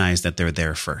recognize that they're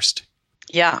there first?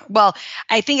 Yeah. Well,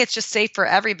 I think it's just safe for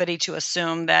everybody to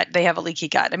assume that they have a leaky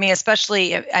gut.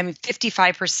 Especially,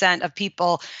 55% of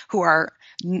people who are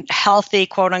healthy,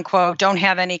 quote unquote, don't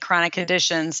have any chronic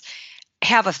conditions,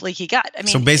 have a leaky gut.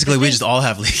 So basically we just all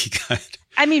have leaky gut.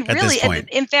 Really,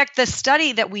 in fact, the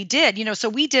study that we did, so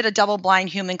we did a double-blind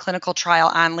human clinical trial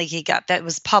on leaky gut that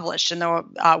was published in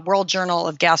the World Journal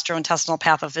of Gastrointestinal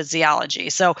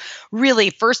Pathophysiology. So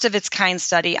really, first of its kind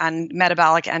study on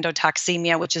metabolic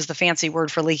endotoxemia, which is the fancy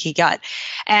word for leaky gut.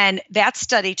 And that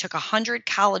study took 100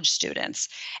 college students,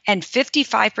 and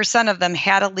 55% of them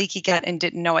had a leaky gut and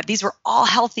didn't know it. These were all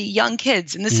healthy young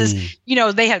kids. And this is,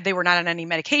 they were not on any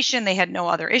medication. They had no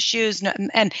other issues.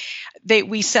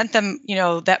 We sent them,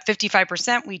 that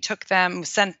 55%, we took them,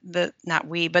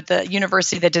 the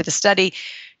university that did the study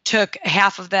took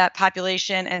half of that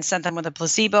population and sent them with a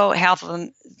placebo. Half of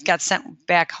them got sent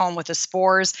back home with the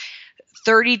spores.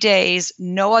 30 days,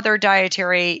 no other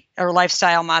dietary or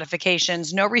lifestyle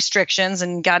modifications, no restrictions.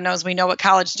 And God knows we know what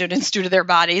college students do to their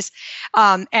bodies.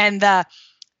 When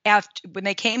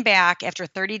they came back after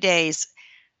 30 days,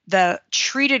 the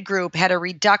treated group had a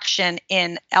reduction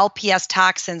in LPS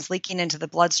toxins leaking into the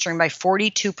bloodstream by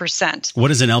 42%.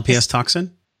 What is an LPS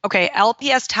toxin? Okay,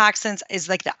 LPS toxins is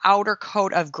like the outer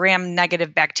coat of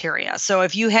gram-negative bacteria. So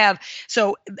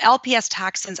LPS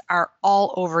toxins are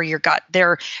all over your gut.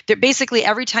 They're basically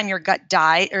every time your gut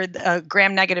dies, or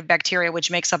gram-negative bacteria,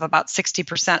 which makes up about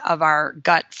 60% of our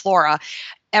gut flora,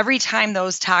 every time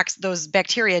those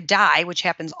bacteria die, which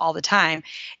happens all the time,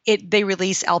 they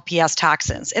release LPS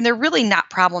toxins, and they're really not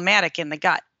problematic in the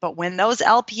gut. But when those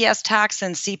LPS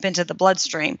toxins seep into the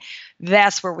bloodstream,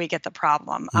 that's where we get the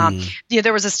problem.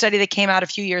 There was a study that came out a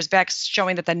few years back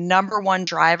showing that the number one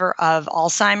driver of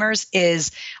Alzheimer's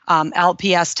is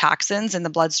LPS toxins in the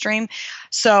bloodstream.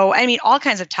 So, I mean, all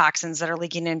kinds of toxins that are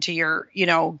leaking into your,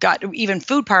 gut, even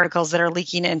food particles that are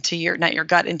leaking into not your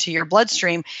gut, into your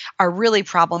bloodstream are really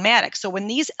problematic. So when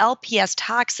these LPS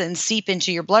toxins seep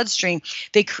into your bloodstream,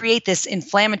 they create this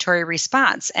inflammatory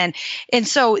response. And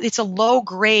so it's a low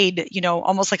grade,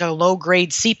 almost like a low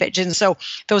grade seepage. And so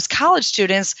those college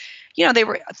students, they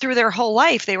were through their whole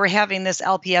life, they were having this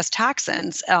LPS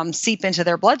toxins seep into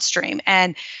their bloodstream.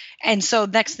 And so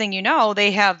next thing you know,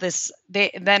 they have this,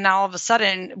 then all of a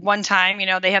sudden, one time,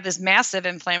 they have this massive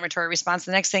inflammatory response.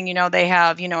 The next thing you know, they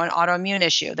have, an autoimmune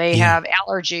issue. They have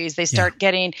allergies. They start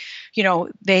getting,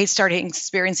 they start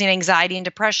experiencing anxiety and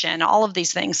depression, all of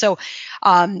these things. So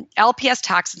LPS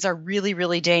toxins are really,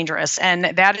 really dangerous. And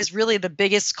that is really the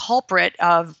biggest culprit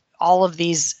of all of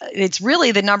these. It's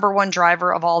really the number one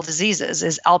driver of all diseases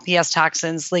is LPS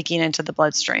toxins leaking into the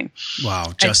bloodstream.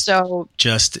 Wow. Just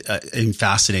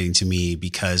fascinating to me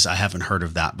because I haven't heard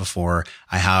of that before.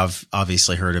 I have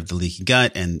obviously heard of the leaky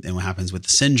gut and what happens with the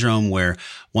syndrome, where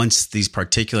once these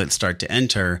particulates start to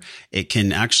enter, it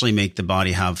can actually make the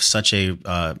body have such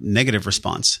a negative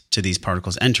response to these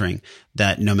particles entering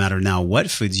that no matter now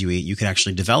what foods you eat, you can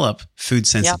actually develop food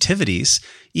sensitivities,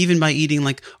 even by eating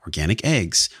like organic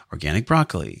eggs, organic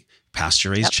broccoli,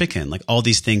 pasture-raised chicken. Like all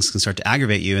these things can start to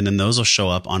aggravate you, and then those will show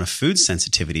up on a food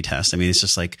sensitivity test. I mean, it's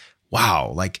just like,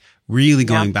 wow, like really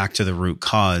going back to the root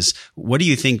cause. What do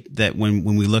you think that when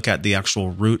we look at the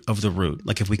actual root of the root,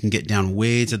 like if we can get down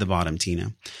way to the bottom,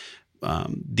 Tina,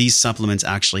 these supplements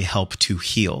actually help to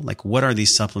heal? Like what are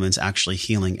these supplements actually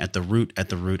healing at the root, at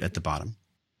the bottom?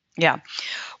 Yeah.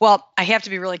 Well, I have to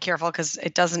be really careful because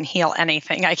it doesn't heal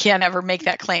anything. I can't ever make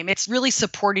that claim. It's really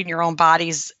supporting your own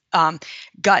body's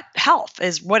gut health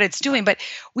is what it's doing. But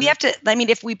we have to,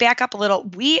 if we back up a little,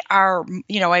 we are,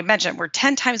 I mentioned we're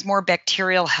 10 times more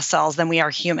bacterial cells than we are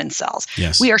human cells.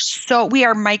 Yes. We are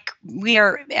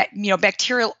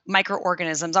bacterial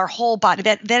microorganisms, our whole body,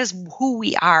 that is who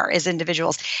we are as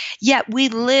individuals. Yet we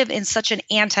live in such an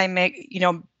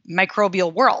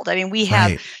microbial world. I mean, we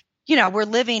have, we're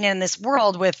living in this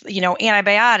world with,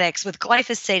 antibiotics, with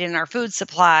glyphosate in our food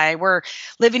supply. We're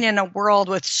living in a world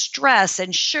with stress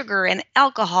and sugar and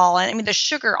alcohol. And the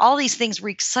sugar, all these things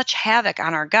wreak such havoc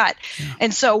on our gut. Yeah.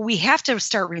 And so we have to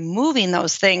start removing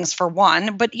those things for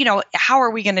one. But, how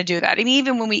are we going to do that?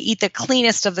 Even when we eat the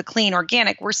cleanest of the clean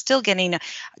organic, we're still getting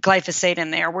glyphosate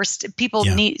in there. People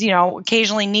need,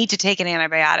 occasionally need to take an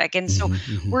antibiotic. And so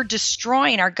we're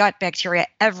destroying our gut bacteria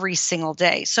every single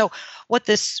day. So what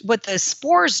the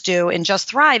spores do in Just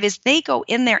Thrive is they go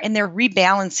in there and they're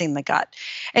rebalancing the gut.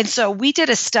 And so we did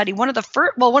a study. One of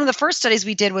the first studies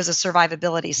we did was a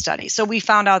survivability study. So we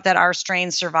found out that our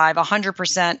strains survive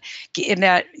 100% in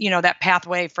that, that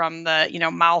pathway from the,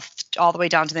 mouth all the way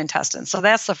down to the intestines. So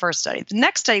that's the first study. The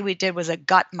next study we did was a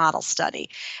gut model study.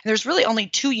 And there's really only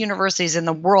 2 universities in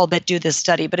the world that do this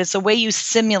study, but it's a way you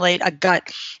simulate a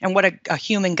gut and what a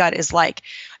human gut is like.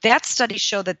 That study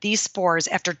showed that these spores,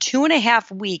 after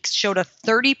 2.5 weeks, showed a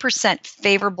 30%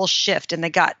 favorable shift in the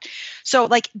gut. So,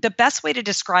 the best way to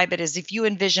describe it is if you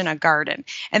envision a garden,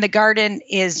 and the garden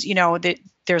is,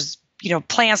 there's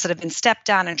plants that have been stepped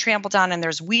on and trampled on, and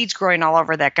there's weeds growing all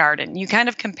over that garden. You kind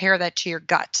of compare that to your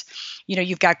gut.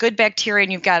 You've got good bacteria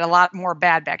and you've got a lot more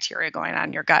bad bacteria going on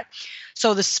in your gut.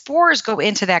 So the spores go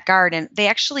into that garden. They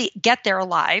actually get there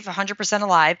alive, 100%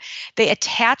 alive. They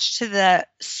attach to the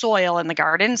soil in the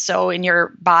garden. So in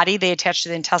your body, they attach to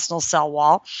the intestinal cell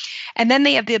wall. And then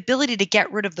they have the ability to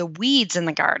get rid of the weeds in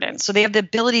the garden. So they have the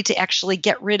ability to actually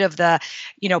get rid of the,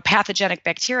 pathogenic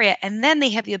bacteria. And then they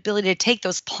have the ability to take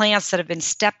those plants that have been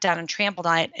stepped on and trampled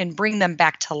on it and bring them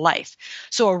back to life.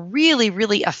 So a really,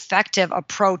 really effective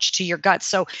approach to your gut.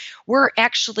 So we're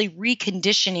actually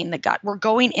reconditioning the gut. We're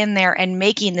going in there and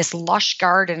making this lush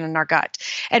garden in our gut.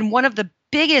 And one of the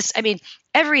biggest,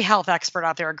 every health expert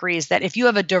out there agrees that if you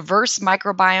have a diverse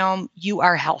microbiome, you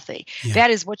are healthy. Yeah.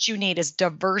 That is what you need, is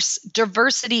diverse.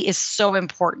 Diversity is so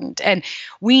important. And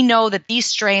we know that these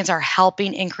strains are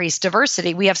helping increase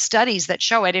diversity. We have studies that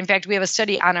show it. In fact, we have a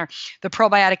study on the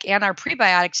probiotic and our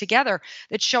prebiotic together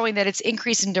that's showing that it's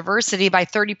increasing diversity by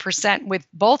 30% with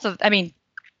both of,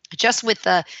 just with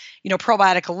the,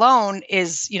 probiotic alone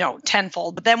is,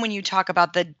 tenfold. But then when you talk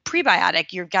about the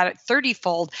prebiotic, you've got it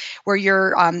 30-fold where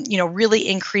you're, really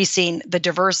increasing the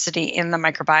diversity in the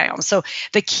microbiome. So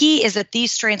the key is that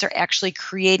these strains are actually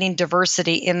creating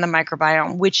diversity in the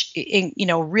microbiome, which,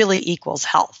 really equals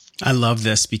health. I love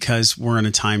this because we're in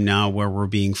a time now where we're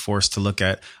being forced to look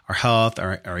at our health,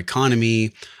 our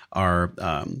economy, our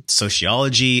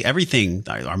sociology, everything,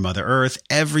 our Mother Earth,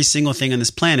 every single thing on this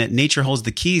planet. Nature holds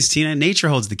the keys, Tina. Nature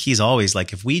holds the keys always.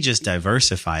 Like if we just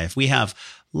diversify, if we have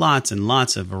lots and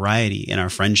lots of variety in our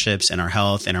friendships and our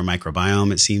health and our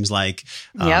microbiome, it seems like,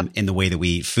 in the way that we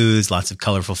eat foods, lots of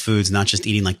colorful foods, not just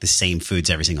eating like the same foods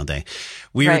every single day.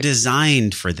 We are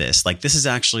designed for this. Like this is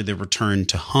actually the return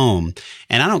to home.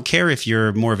 And I don't care if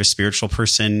you're more of a spiritual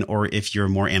person or if you're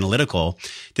more analytical.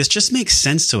 This just makes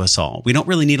sense to us all. We don't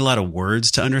really need a lot of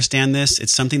words to understand this.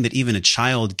 It's something that even a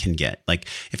child can get. Like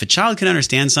if a child can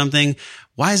understand something,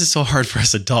 why is it so hard for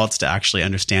us adults to actually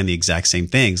understand the exact same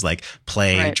things, like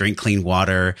play, drink clean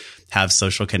water, have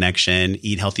social connection,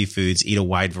 eat healthy foods, eat a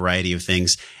wide variety of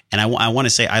things? And I want to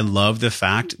say, I love the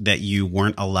fact that you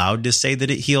weren't allowed to say that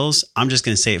it heals. I'm just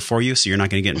going to say it for you, so you're not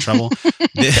going to get in trouble.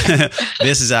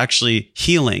 This is actually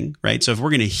healing, right? So if we're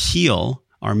going to heal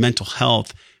our mental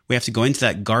health, we have to go into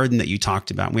that garden that you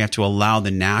talked about. We have to allow the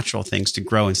natural things to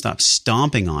grow and stop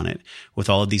stomping on it with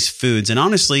all of these foods. And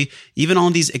honestly, even all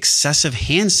these excessive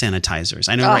hand sanitizers.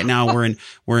 I know right now we're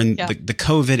in the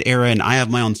COVID era, and I have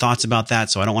my own thoughts about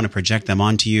that, so I don't want to project them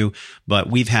onto you. But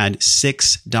we've had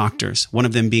 6 doctors, one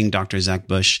of them being Dr. Zach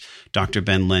Bush, Dr.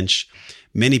 Ben Lynch.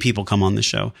 Many people come on the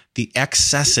show. The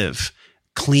excessive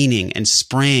cleaning and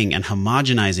spraying and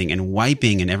homogenizing and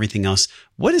wiping and everything else.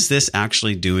 What is this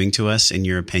actually doing to us, in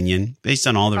your opinion, based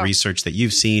on all the research that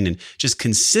you've seen and just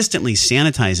consistently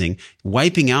sanitizing,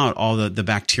 wiping out all the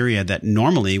bacteria that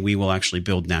normally we will actually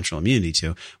build natural immunity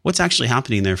to? What's actually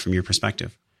happening there from your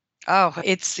perspective? Oh,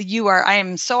 I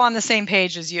am so on the same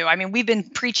page as you. I mean, we've been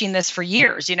preaching this for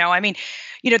years,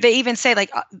 they even say like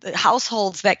the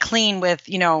households that clean with,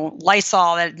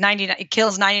 Lysol that it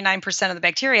kills 99% of the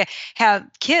bacteria have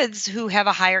kids who have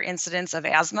a higher incidence of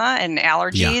asthma and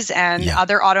allergies and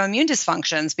other autoimmune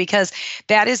dysfunctions, because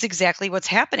that is exactly what's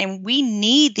happening. We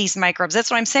need these microbes.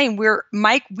 That's what I'm saying.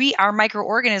 We are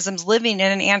microorganisms living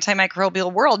in an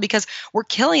antimicrobial world because we're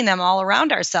killing them all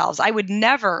around ourselves. I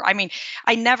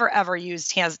never ever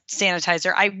used hand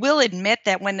sanitizer. I will admit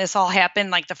that when this all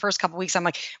happened, like the first couple of weeks, I'm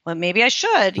like, well, maybe I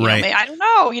should. I don't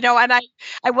know, and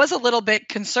I was a little bit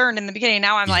concerned in the beginning.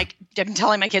 Now I'm like, I'm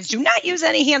telling my kids, do not use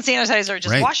any hand sanitizer.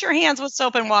 Just wash your hands with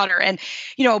soap and water. And,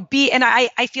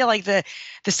 I feel like the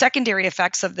secondary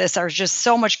effects of this are just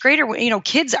so much greater.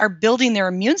 Kids are building their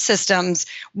immune systems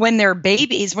when they're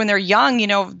babies, when they're young,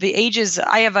 the ages.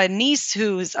 I have a niece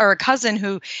or a cousin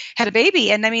who had a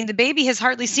baby, and the baby has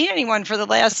hardly seen anyone for the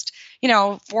last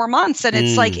 4 months. And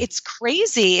it's like, it's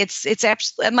crazy. It's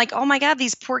absolutely, I'm like, oh my God,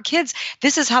 these poor kids,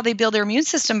 this is how they build their immune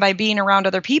system, by being around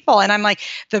other people. And I'm like,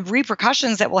 the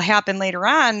repercussions that will happen later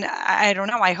on, I don't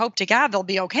know. I hope to God they'll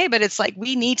be okay. But it's like,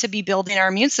 we need to be building our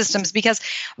immune systems because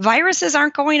viruses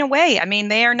aren't going away.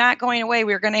 They are not going away.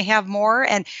 We're going to have more.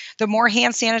 And the more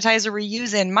hand sanitizer we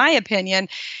use, in my opinion,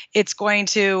 it's going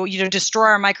to, destroy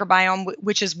our microbiome,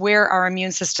 which is where our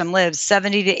immune system lives.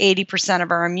 70 to 80%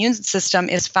 of our immune system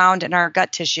is found in our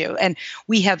gut tissue. And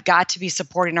we have got to be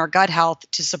supporting our gut health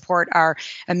to support our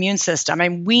immune system.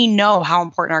 And we know how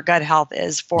important our gut health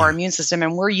is for our immune system.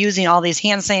 And we're using all these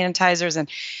hand sanitizers and,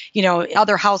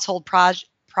 other household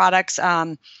products.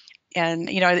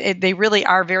 They really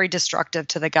are very destructive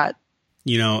to the gut.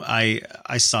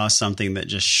 I saw something that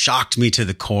just shocked me to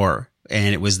the core.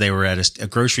 And it was, they were at a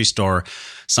grocery store,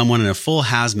 someone in a full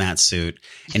hazmat suit,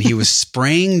 and he was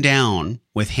spraying down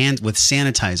with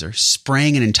sanitizer,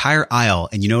 spraying an entire aisle.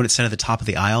 And you know what it said at the top of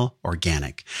the aisle?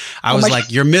 Organic. I was like,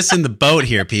 you're missing the boat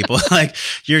here, people. Like,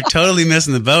 you're totally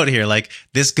missing the boat here. Like,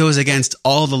 this goes against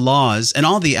all the laws and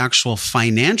all the actual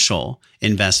financial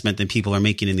investment that people are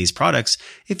making in these products.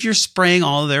 If you're spraying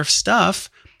all of their stuff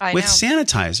with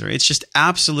sanitizer, it's just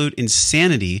absolute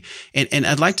insanity. And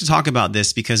I'd like to talk about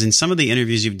this because in some of the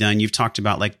interviews you've done, you've talked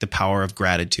about like the power of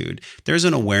gratitude. There's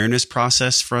an awareness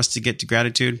process for us to get to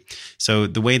gratitude. So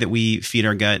the way that we feed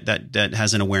our gut, that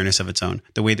has an awareness of its own.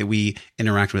 The way that we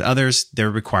interact with others,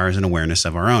 there requires an awareness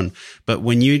of our own. But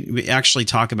when you actually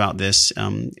talk about this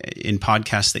in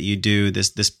podcasts that you do,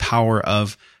 this power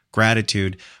of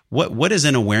gratitude, what is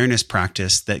an awareness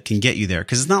practice that can get you there?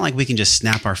 Because it's not like we can just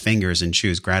snap our fingers and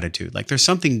choose gratitude. Like, there's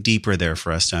something deeper there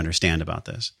for us to understand about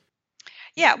this.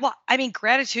 Yeah, well, I mean,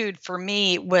 gratitude for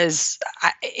me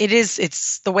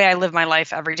it's the way I live my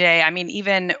life every day. I mean,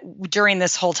 even during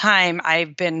this whole time,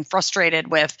 I've been frustrated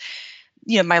with,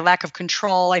 my lack of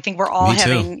control. I think we're all Me too.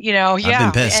 having,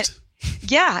 I've been pissed.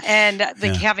 And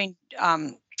having,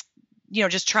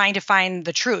 just trying to find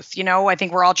the truth. I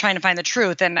think we're all trying to find the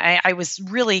truth. And I was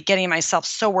really getting myself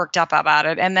so worked up about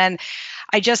it. And then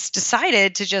I just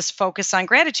decided to just focus on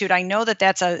gratitude. I know that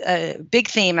that's a big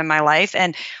theme in my life.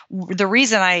 And the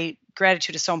reason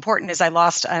gratitude is so important is I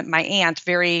lost my aunt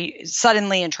very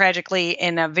suddenly and tragically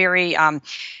in a very,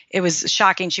 it was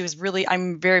shocking. I was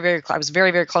very,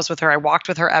 very close with her. I walked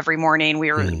with her every morning.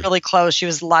 We were really close. She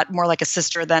was a lot more like a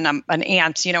sister than an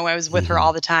aunt. I was with her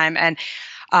all the time. And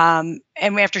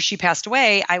after she passed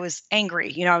away, I was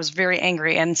angry. I was very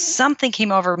angry. And something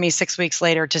came over me 6 weeks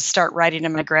later to start writing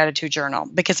in my gratitude journal,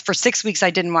 because for 6 weeks,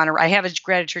 I have a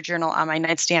gratitude journal on my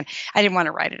nightstand. I didn't want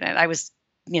to write in it. I was,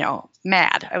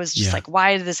 mad. I was just like,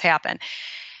 why did this happen?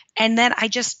 And then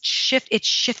it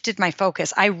shifted my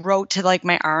focus. I wrote till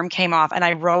my arm came off, and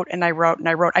I wrote and I wrote and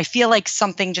I wrote. I feel like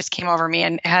something just came over me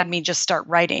and had me just start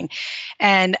writing.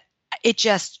 And it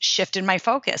just shifted my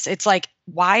focus. It's like,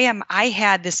 I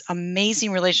had this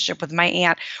amazing relationship with my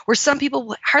aunt, where some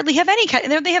people hardly have any kind,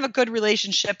 they have a good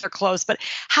relationship, they're close, but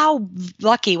how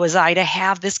lucky was I to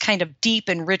have this kind of deep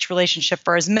and rich relationship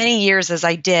for as many years as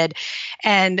I did.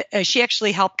 And she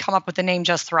actually helped come up with the name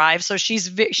Just Thrive. So she's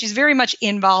very much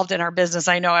involved in our business,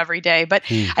 I know, every day. But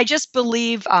I just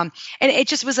believe, and it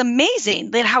just was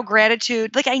amazing that how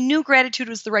gratitude, I knew gratitude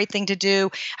was the right thing to do.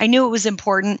 I knew it was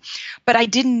important, but I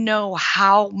didn't know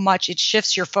how much it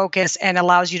shifts your focus and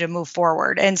allows you to move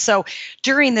forward. And so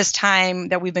during this time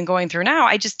that we've been going through now,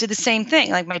 I just did the same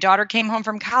thing. My daughter came home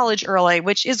from college early,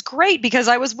 which is great because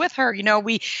I was with her.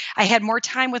 I had more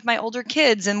time with my older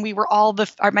kids, and we were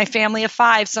my family of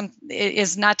 5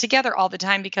 is not together all the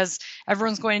time because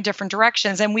everyone's going in different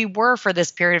directions. And we were for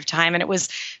this period of time, and it was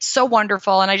so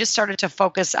wonderful. And I just started to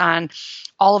focus on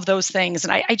all of those things.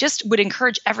 And I just would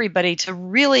encourage everybody to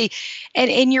really,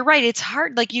 and you're right, it's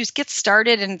hard. You get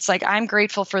started and it's I'm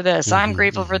grateful for this. I'm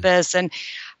grateful for this. And,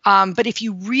 but if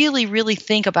you really, really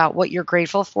think about what you're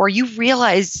grateful for, you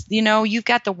realize, you've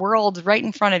got the world right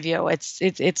in front of you.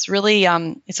 It's really,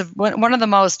 one of the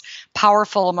most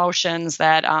powerful emotions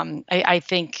that, I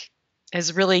think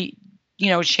has really,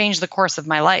 changed the course of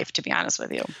my life, to be honest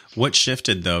with you. What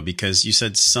shifted though? Because you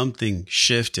said something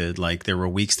shifted, there were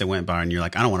weeks that went by and you're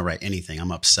like, I don't want to write anything.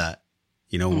 I'm upset.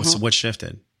 What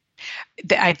shifted?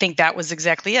 I think that was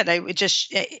exactly it.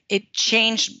 It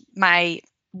changed my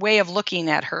way of looking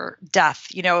at her death.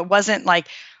 It wasn't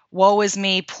woe is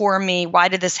me, poor me. Why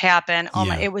did this happen?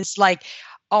 It was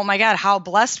oh my God, how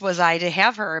blessed was I to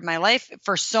have her in my life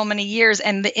for so many years,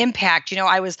 and the impact,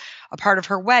 I was a part of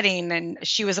her wedding, and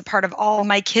she was a part of all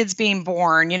my kids being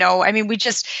born.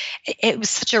 It was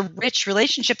such a rich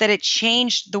relationship that it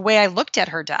changed the way I looked at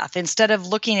her death. Instead of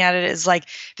looking at it as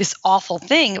this awful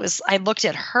thing, I looked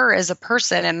at her as a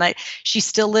person, and she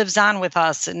still lives on with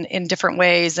us in different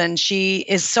ways. And she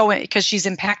is because she's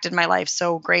impacted my life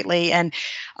so greatly. And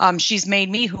she's made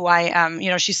me who I am.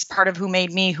 She's part of who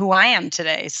made me who I am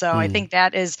today. So I think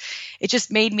it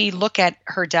just made me look at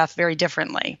her death very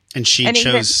differently. And she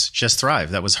chose Just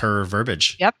Thrive. That was her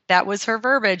verbiage. Yep, that was her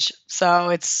verbiage. So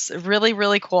it's really,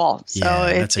 really cool. So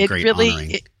that's a great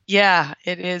honoring.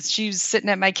 It is. She was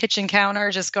sitting at my kitchen counter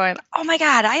just going, oh my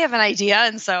God, I have an idea.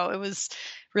 And so it was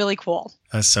really cool.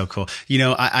 That's so cool.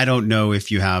 I don't know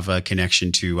if you have a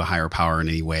connection to a higher power in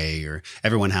any way, or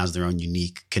everyone has their own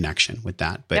unique connection with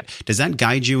that. But does that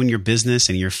guide you in your business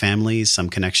and your family, some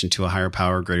connection to a higher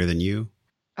power greater than you?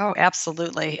 Oh,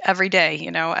 absolutely. Every day,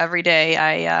 every day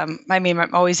I'm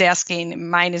always asking,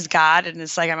 mine is God. And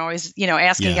it's I'm always,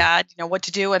 asking God, what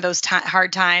to do in those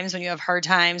hard times, when you have hard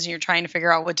times and you're trying to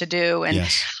figure out what to do. And,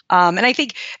 and I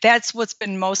think that's what's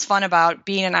been most fun about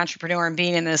being an entrepreneur and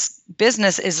being in this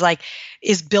business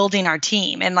is building our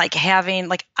team and having,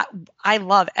 I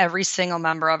love every single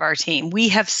member of our team. We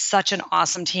have such an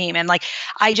awesome team. And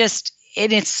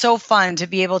and it's so fun to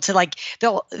be able to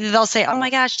they'll say, oh my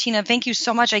gosh, Tina, thank you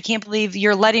so much. I can't believe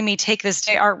you're letting me take this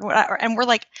day. And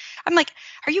we're I'm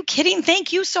are you kidding?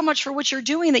 Thank you so much for what you're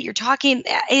doing, that you're talking.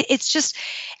 It's just,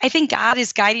 I think God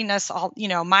is guiding us all.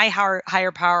 My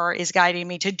higher power is guiding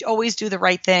me to always do the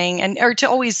right thing, or to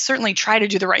always certainly try to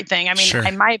do the right thing. I mean,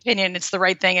 in my opinion, it's the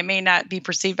right thing. It may not be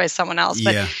perceived by someone else,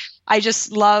 but I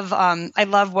just love, I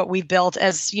love what we've built.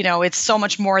 As you know, it's so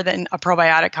much more than a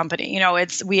probiotic company. You know,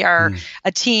 we are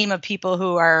a team of people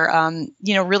who are,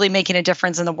 really making a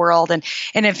difference in the world. And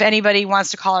if anybody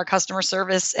wants to call our customer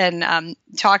service and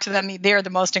talk to them, they are the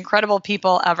most incredible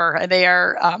people ever.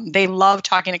 They love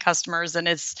talking to customers,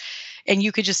 and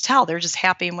you could just tell they're just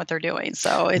happy in what they're doing.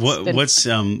 So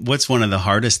what's one of the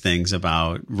hardest things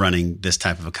about running this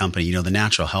type of a company? You know, the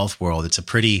natural health world, it's a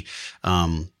pretty,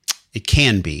 it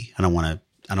can be, I don't want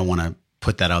to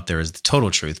put that out there as the total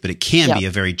truth, but it can be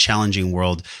a very challenging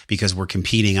world because we're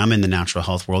competing. I'm in the natural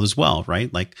health world as well,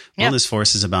 right? Like Wellness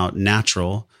Force is about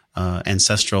natural,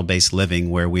 ancestral based living,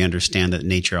 where we understand that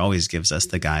nature always gives us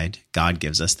the guide. God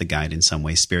gives us the guide in some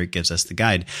way. Spirit gives us the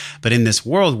guide. But in this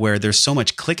world where there's so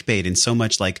much clickbait and so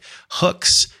much like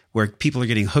hooks, where people are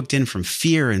getting hooked in from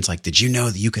fear, and it's like, did you know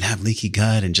that you could have leaky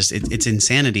gut? And just it's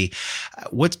insanity.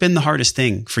 What's been the hardest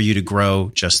thing for you to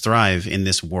grow Just Thrive in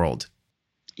this world?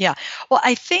 Yeah. Well,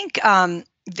 I think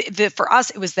for us,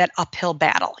 it was that uphill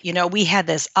battle. You know, we had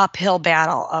this uphill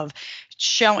battle of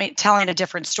telling a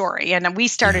different story. And we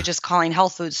started just calling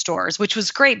health food stores, which was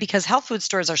great because health food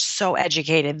stores are so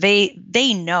educated.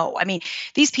 They know. I mean,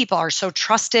 these people are so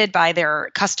trusted by their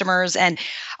customers. And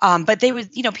but they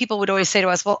would, people would always say to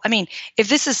us, well, I mean, if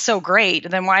this is so great,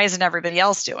 then why isn't everybody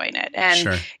else doing it?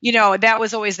 And that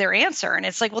was always their answer. And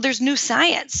it's like, well, there's new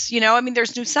science.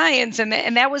 There's new science,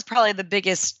 and that was probably the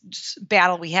biggest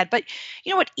battle we had. But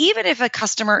you know what? Even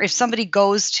if somebody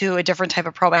goes to a different type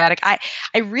of probiotic,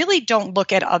 I really don't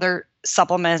look at other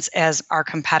supplements as our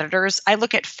competitors. I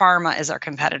look at pharma as our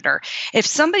competitor. If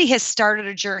somebody has started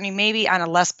a journey maybe on a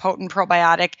less potent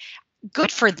probiotic,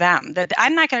 good for them. That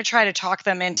I'm not going to try to talk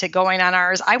them into going on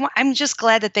ours. I'm just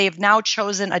glad that they've now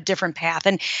chosen a different path.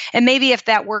 And maybe if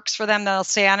that works for them, they'll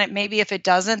stay on it. Maybe if it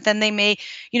doesn't, then they may,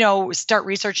 start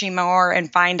researching more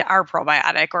and find our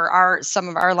probiotic or some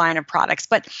of our line of products.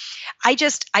 But I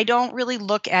don't really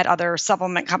look at other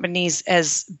supplement companies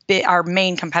as our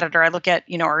main competitor. I look at,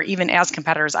 or even as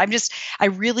competitors. I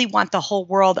really want the whole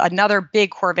world. Another big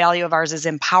core value of ours is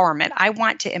empowerment. I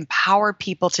want to empower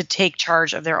people to take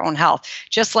charge of their own health.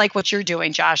 Just like what you're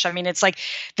doing, Josh. I mean, it's like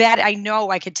that. I know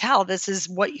I could tell this is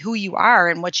who you are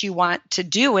and what you want to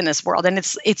do in this world. And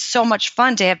it's so much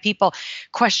fun to have people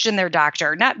question their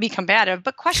doctor, not be combative,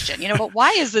 but question, but why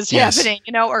is this happening?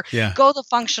 Or go the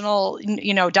functional,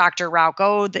 doctor route,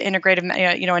 go the integrative,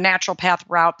 a naturopath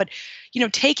route, but,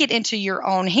 take it into your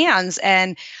own hands.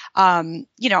 And,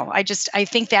 I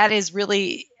think that is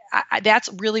really, that's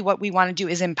really what we want to do,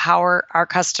 is empower our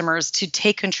customers to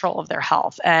take control of their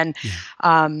health. And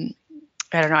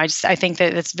I don't know. I think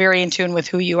that it's very in tune with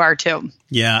who you are too.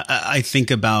 Yeah. I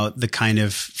think about the kind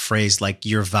of phrase like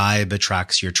your vibe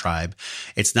attracts your tribe.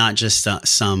 It's not just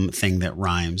something that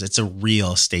rhymes. It's a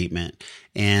real statement.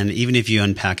 And even if you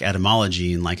unpack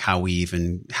etymology and like how we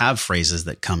even have phrases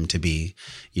that come to be,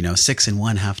 6 in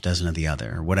one, half dozen of the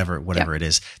other, or whatever it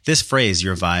is, this phrase,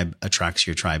 your vibe attracts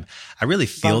your tribe. I really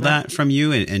feel that from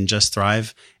you and Just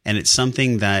Thrive. And it's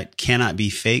something that cannot be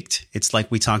faked. It's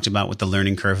like we talked about with the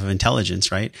learning curve of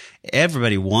intelligence, right?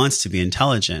 Everybody wants to be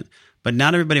intelligent, but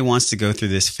not everybody wants to go through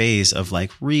this phase of like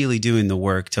really doing the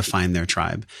work to find their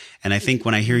tribe. And I think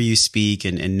when I hear you speak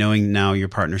and knowing now your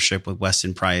partnership with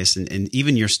Weston Price and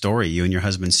even your story, you and your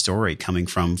husband's story coming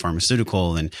from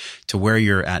pharmaceutical and to where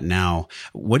you're at now,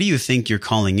 what do you think you're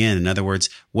calling in? In other words,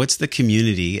 what's the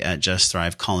community at Just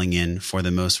Thrive calling in for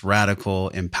the most radical,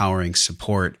 empowering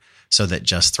support so that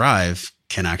Just Thrive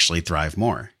can actually thrive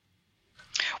more?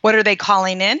 What are they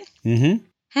calling in?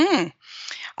 Mm-hmm.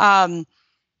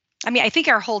 I think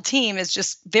our whole team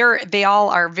is they all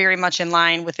are very much in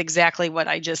line with exactly what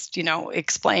I just,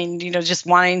 explained, just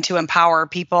wanting to empower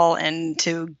people and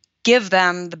to give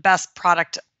them the best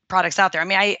products out there.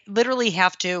 I literally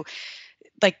have to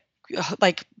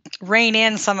like rein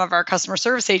in some of our customer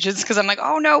service agents because I'm like,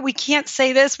 oh no, we can't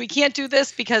say this, we can't do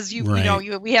this because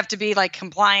we have to be like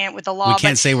compliant with the law. We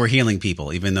can't say we're healing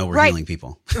people, even though we're healing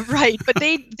people. Right, but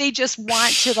they just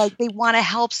want to they want to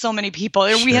help so many people.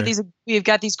 And we've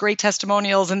got these great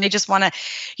testimonials, and they just want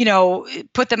to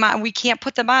put them on. We can't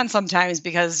put them on sometimes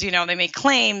because they make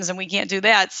claims, and we can't do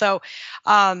that. So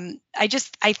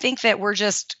I think that we're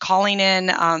just calling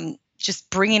in, just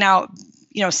bringing out,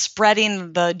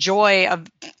 spreading the joy of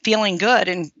feeling good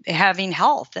and having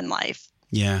health in life.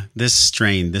 Yeah, this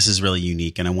strain, this is really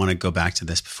unique. And I want to go back to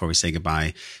this before we say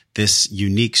goodbye. This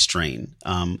unique strain,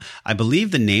 I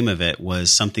believe the name of it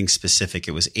was something specific.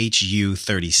 It was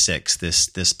HU36,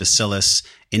 this Bacillus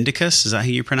indicus. Is that how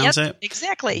you pronounce it?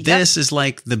 Exactly. This is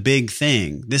like the big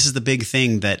thing. This is the big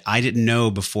thing that I didn't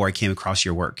know before I came across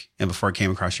your work and before I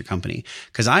came across your company.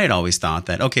 Because I had always thought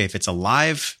that, okay, if it's a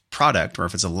live product or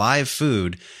if it's a live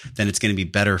food, then it's going to be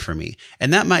better for me.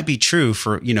 And that might be true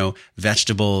for,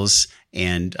 vegetables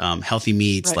and healthy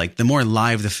meats. Right. Like the more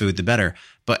live the food, the better.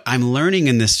 But I'm learning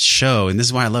in this show, and this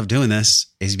is why I love doing this,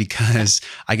 is because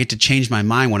I get to change my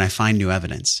mind when I find new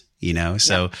evidence,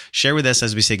 So share with us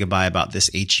as we say goodbye about this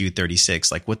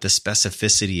HU36, like what the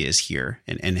specificity is here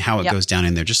and how it goes down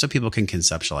in there, just so people can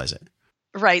conceptualize it.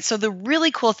 Right. So the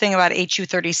really cool thing about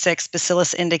HU36,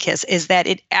 Bacillus indicus, is that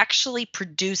it actually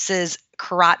produces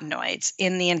carotenoids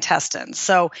in the intestines.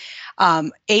 So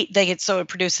it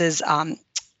produces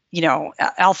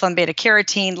alpha and beta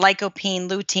carotene, lycopene,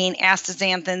 lutein,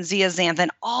 astaxanthin, zeaxanthin.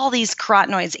 All these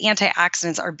carotenoids,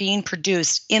 antioxidants, are being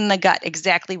produced in the gut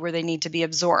exactly where they need to be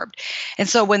absorbed. And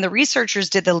so when the researchers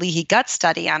did the Leahy Gut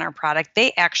study on our product,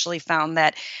 they actually found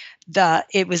that they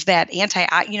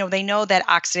know that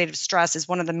oxidative stress is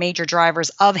one of the major drivers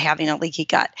of having a leaky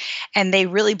gut. And they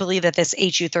really believe that this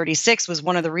HU36 was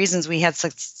one of the reasons we had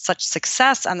such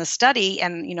success on the study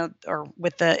and, or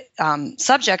with the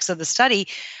subjects of the study,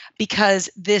 because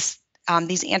these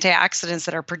antioxidants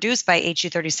that are produced by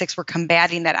HU36 were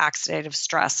combating that oxidative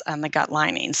stress on the gut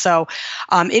lining. So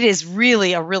it is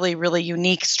really a really, really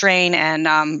unique strain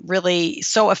and really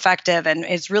so effective. And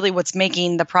it's really what's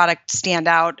making the product stand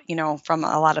out, from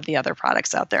a lot of the other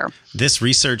products out there. This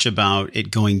research about it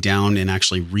going down and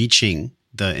actually reaching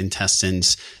the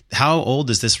intestines, how old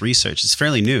is this research? It's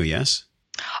fairly new, yes?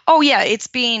 Oh yeah, it's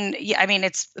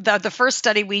the first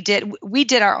study we did. We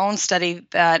did our own study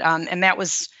that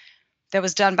was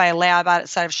done by a lab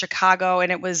outside of Chicago, and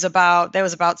that was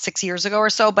about 6 years ago or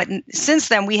so. But since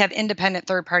then, we have independent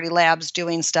third-party labs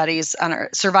doing studies on our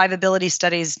survivability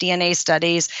studies, DNA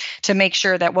studies, to make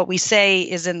sure that what we say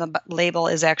is in the label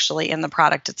is actually in the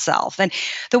product itself. And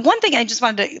the one thing I just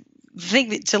wanted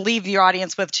to leave your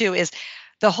audience with too is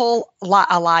the whole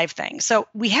alive thing. So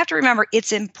we have to remember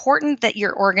it's important that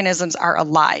your organisms are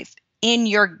alive in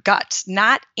your gut,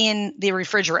 not in the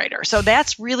refrigerator. So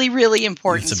that's really, really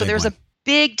important. So there's a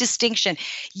big distinction.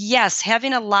 Yes,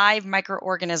 having a live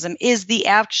microorganism is the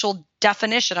actual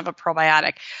definition of a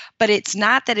probiotic, but it's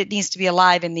not that it needs to be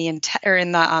alive in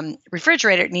the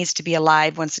refrigerator. It needs to be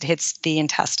alive once it hits the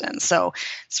intestines. So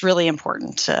it's really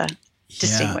important to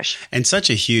distinguish. Yeah. And such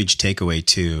a huge takeaway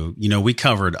too. We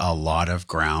covered a lot of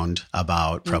ground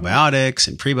about probiotics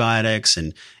and prebiotics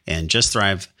and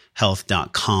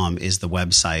JustThriveHealth.com is the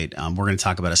website. We're going to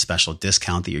talk about a special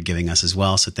discount that you're giving us as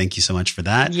well. So thank you so much for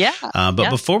that. Yeah. But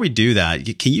before we do that,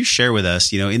 can you share with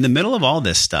us, in the middle of all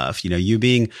this stuff, you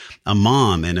being a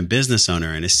mom and a business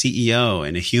owner and a CEO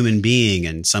and a human being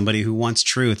and somebody who wants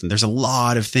truth. And there's a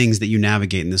lot of things that you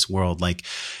navigate in this world. Like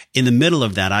in the middle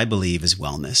of that, I believe is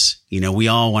wellness. We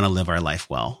all want to live our life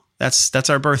well. That's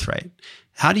our birthright.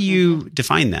 How do you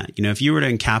define that? If you were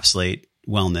to encapsulate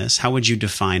wellness, how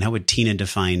would Tina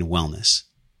define wellness?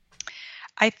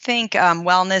 I think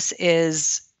wellness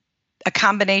is a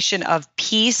combination of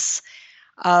peace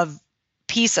of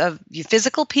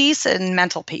physical peace and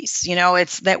mental peace.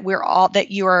 It's that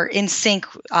that you are in sync,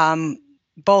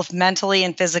 both mentally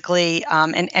and physically,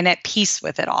 and at peace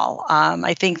with it all.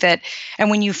 I think that, and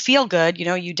when you feel good,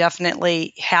 you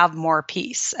definitely have more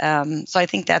peace. So I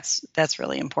think that's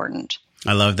really important.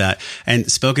 I love that.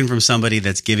 And spoken from somebody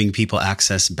that's giving people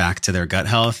access back to their gut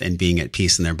health and being at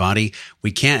peace in their body.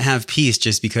 We can't have peace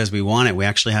just because we want it. We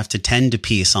actually have to tend to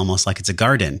peace almost like it's a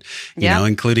garden,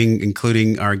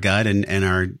 including our gut and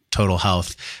our total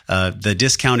health. The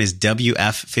discount is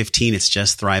WF15. It's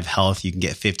Just Thrive Health. You can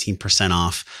get 15%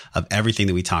 off of everything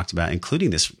that we talked about,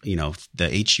 including this, the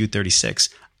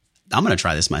HU36. I'm going to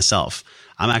try this myself.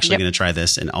 I'm actually going to try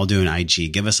this and I'll do an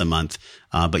IG. Give us a month.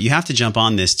 But you have to jump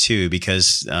on this too,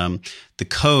 because the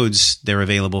codes, they're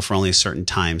available for only a certain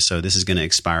time. So this is going to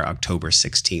expire October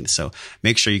 16th. So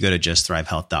make sure you go to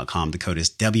JustThriveHealth.com. The code is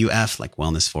WF, like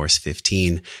Wellness Force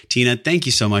 15. Tina, thank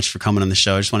you so much for coming on the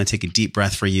show. I just want to take a deep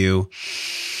breath for you.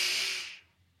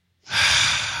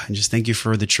 And just thank you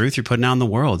for the truth you're putting out in the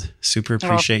world. Super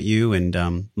appreciate you.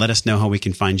 And let us know how we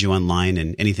can find you online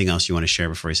and anything else you want to share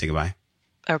before we say goodbye.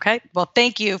 Okay. Well,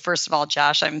 thank you, first of all,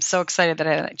 Josh. I'm so excited that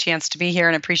I had a chance to be here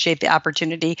and appreciate the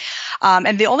opportunity.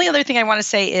 And the only other thing I want to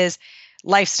say is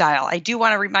lifestyle. I do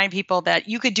want to remind people that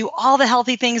you could do all the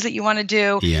healthy things that you want to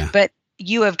do, but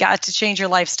you have got to change your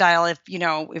lifestyle.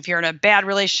 If you're in a bad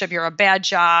relationship, you're a bad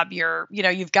job,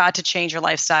 you've got to change your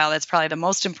lifestyle. That's probably the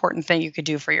most important thing you could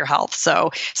do for your health.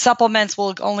 So supplements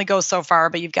will only go so far,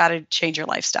 but you've got to change your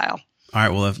lifestyle. All right.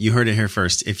 Well, if you heard it here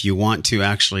first, if you want to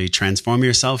actually transform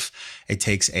yourself, it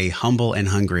takes a humble and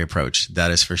hungry approach.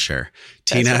 That is for sure.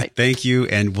 That's Tina, right. Thank you.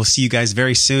 And we'll see you guys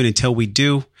very soon. Until we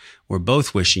do, we're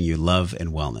both wishing you love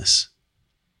and wellness.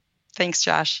 Thanks,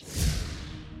 Josh.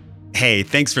 Hey,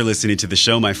 thanks for listening to the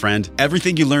show, my friend.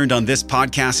 Everything you learned on this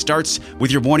podcast starts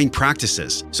with your morning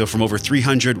practices. So from over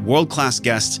 300 world-class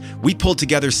guests, we pulled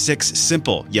together 6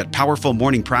 simple yet powerful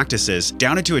morning practices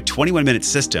down into a 21-minute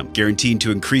system, guaranteed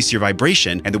to increase your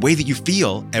vibration and the way that you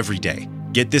feel every day.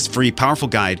 Get this free, powerful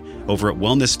guide over at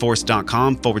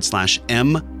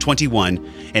wellnessforce.com/M21.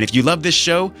 And if you love this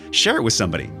show, share it with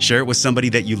somebody. Share it with somebody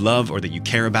that you love or that you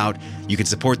care about. You can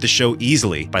support the show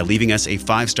easily by leaving us a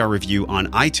 5-star review on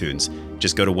iTunes.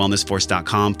 Just go to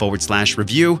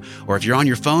wellnessforce.com/review. Or if you're on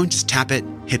your phone, just tap it,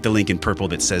 hit the link in purple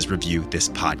that says review this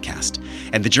podcast.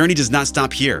 And the journey does not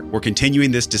stop here. We're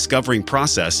continuing this discovering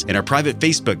process in our private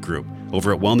Facebook group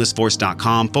over at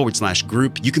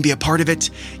wellnessforce.com/group. You can be a part of it.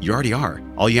 You already are.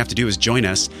 All you have to do is join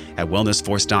us at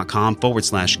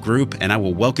wellnessforce.com/group, and I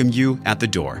will welcome you at the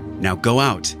door. Now go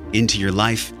out into your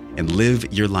life and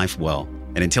live your life well.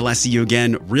 And until I see you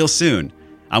again real soon,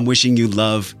 I'm wishing you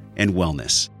love and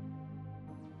wellness.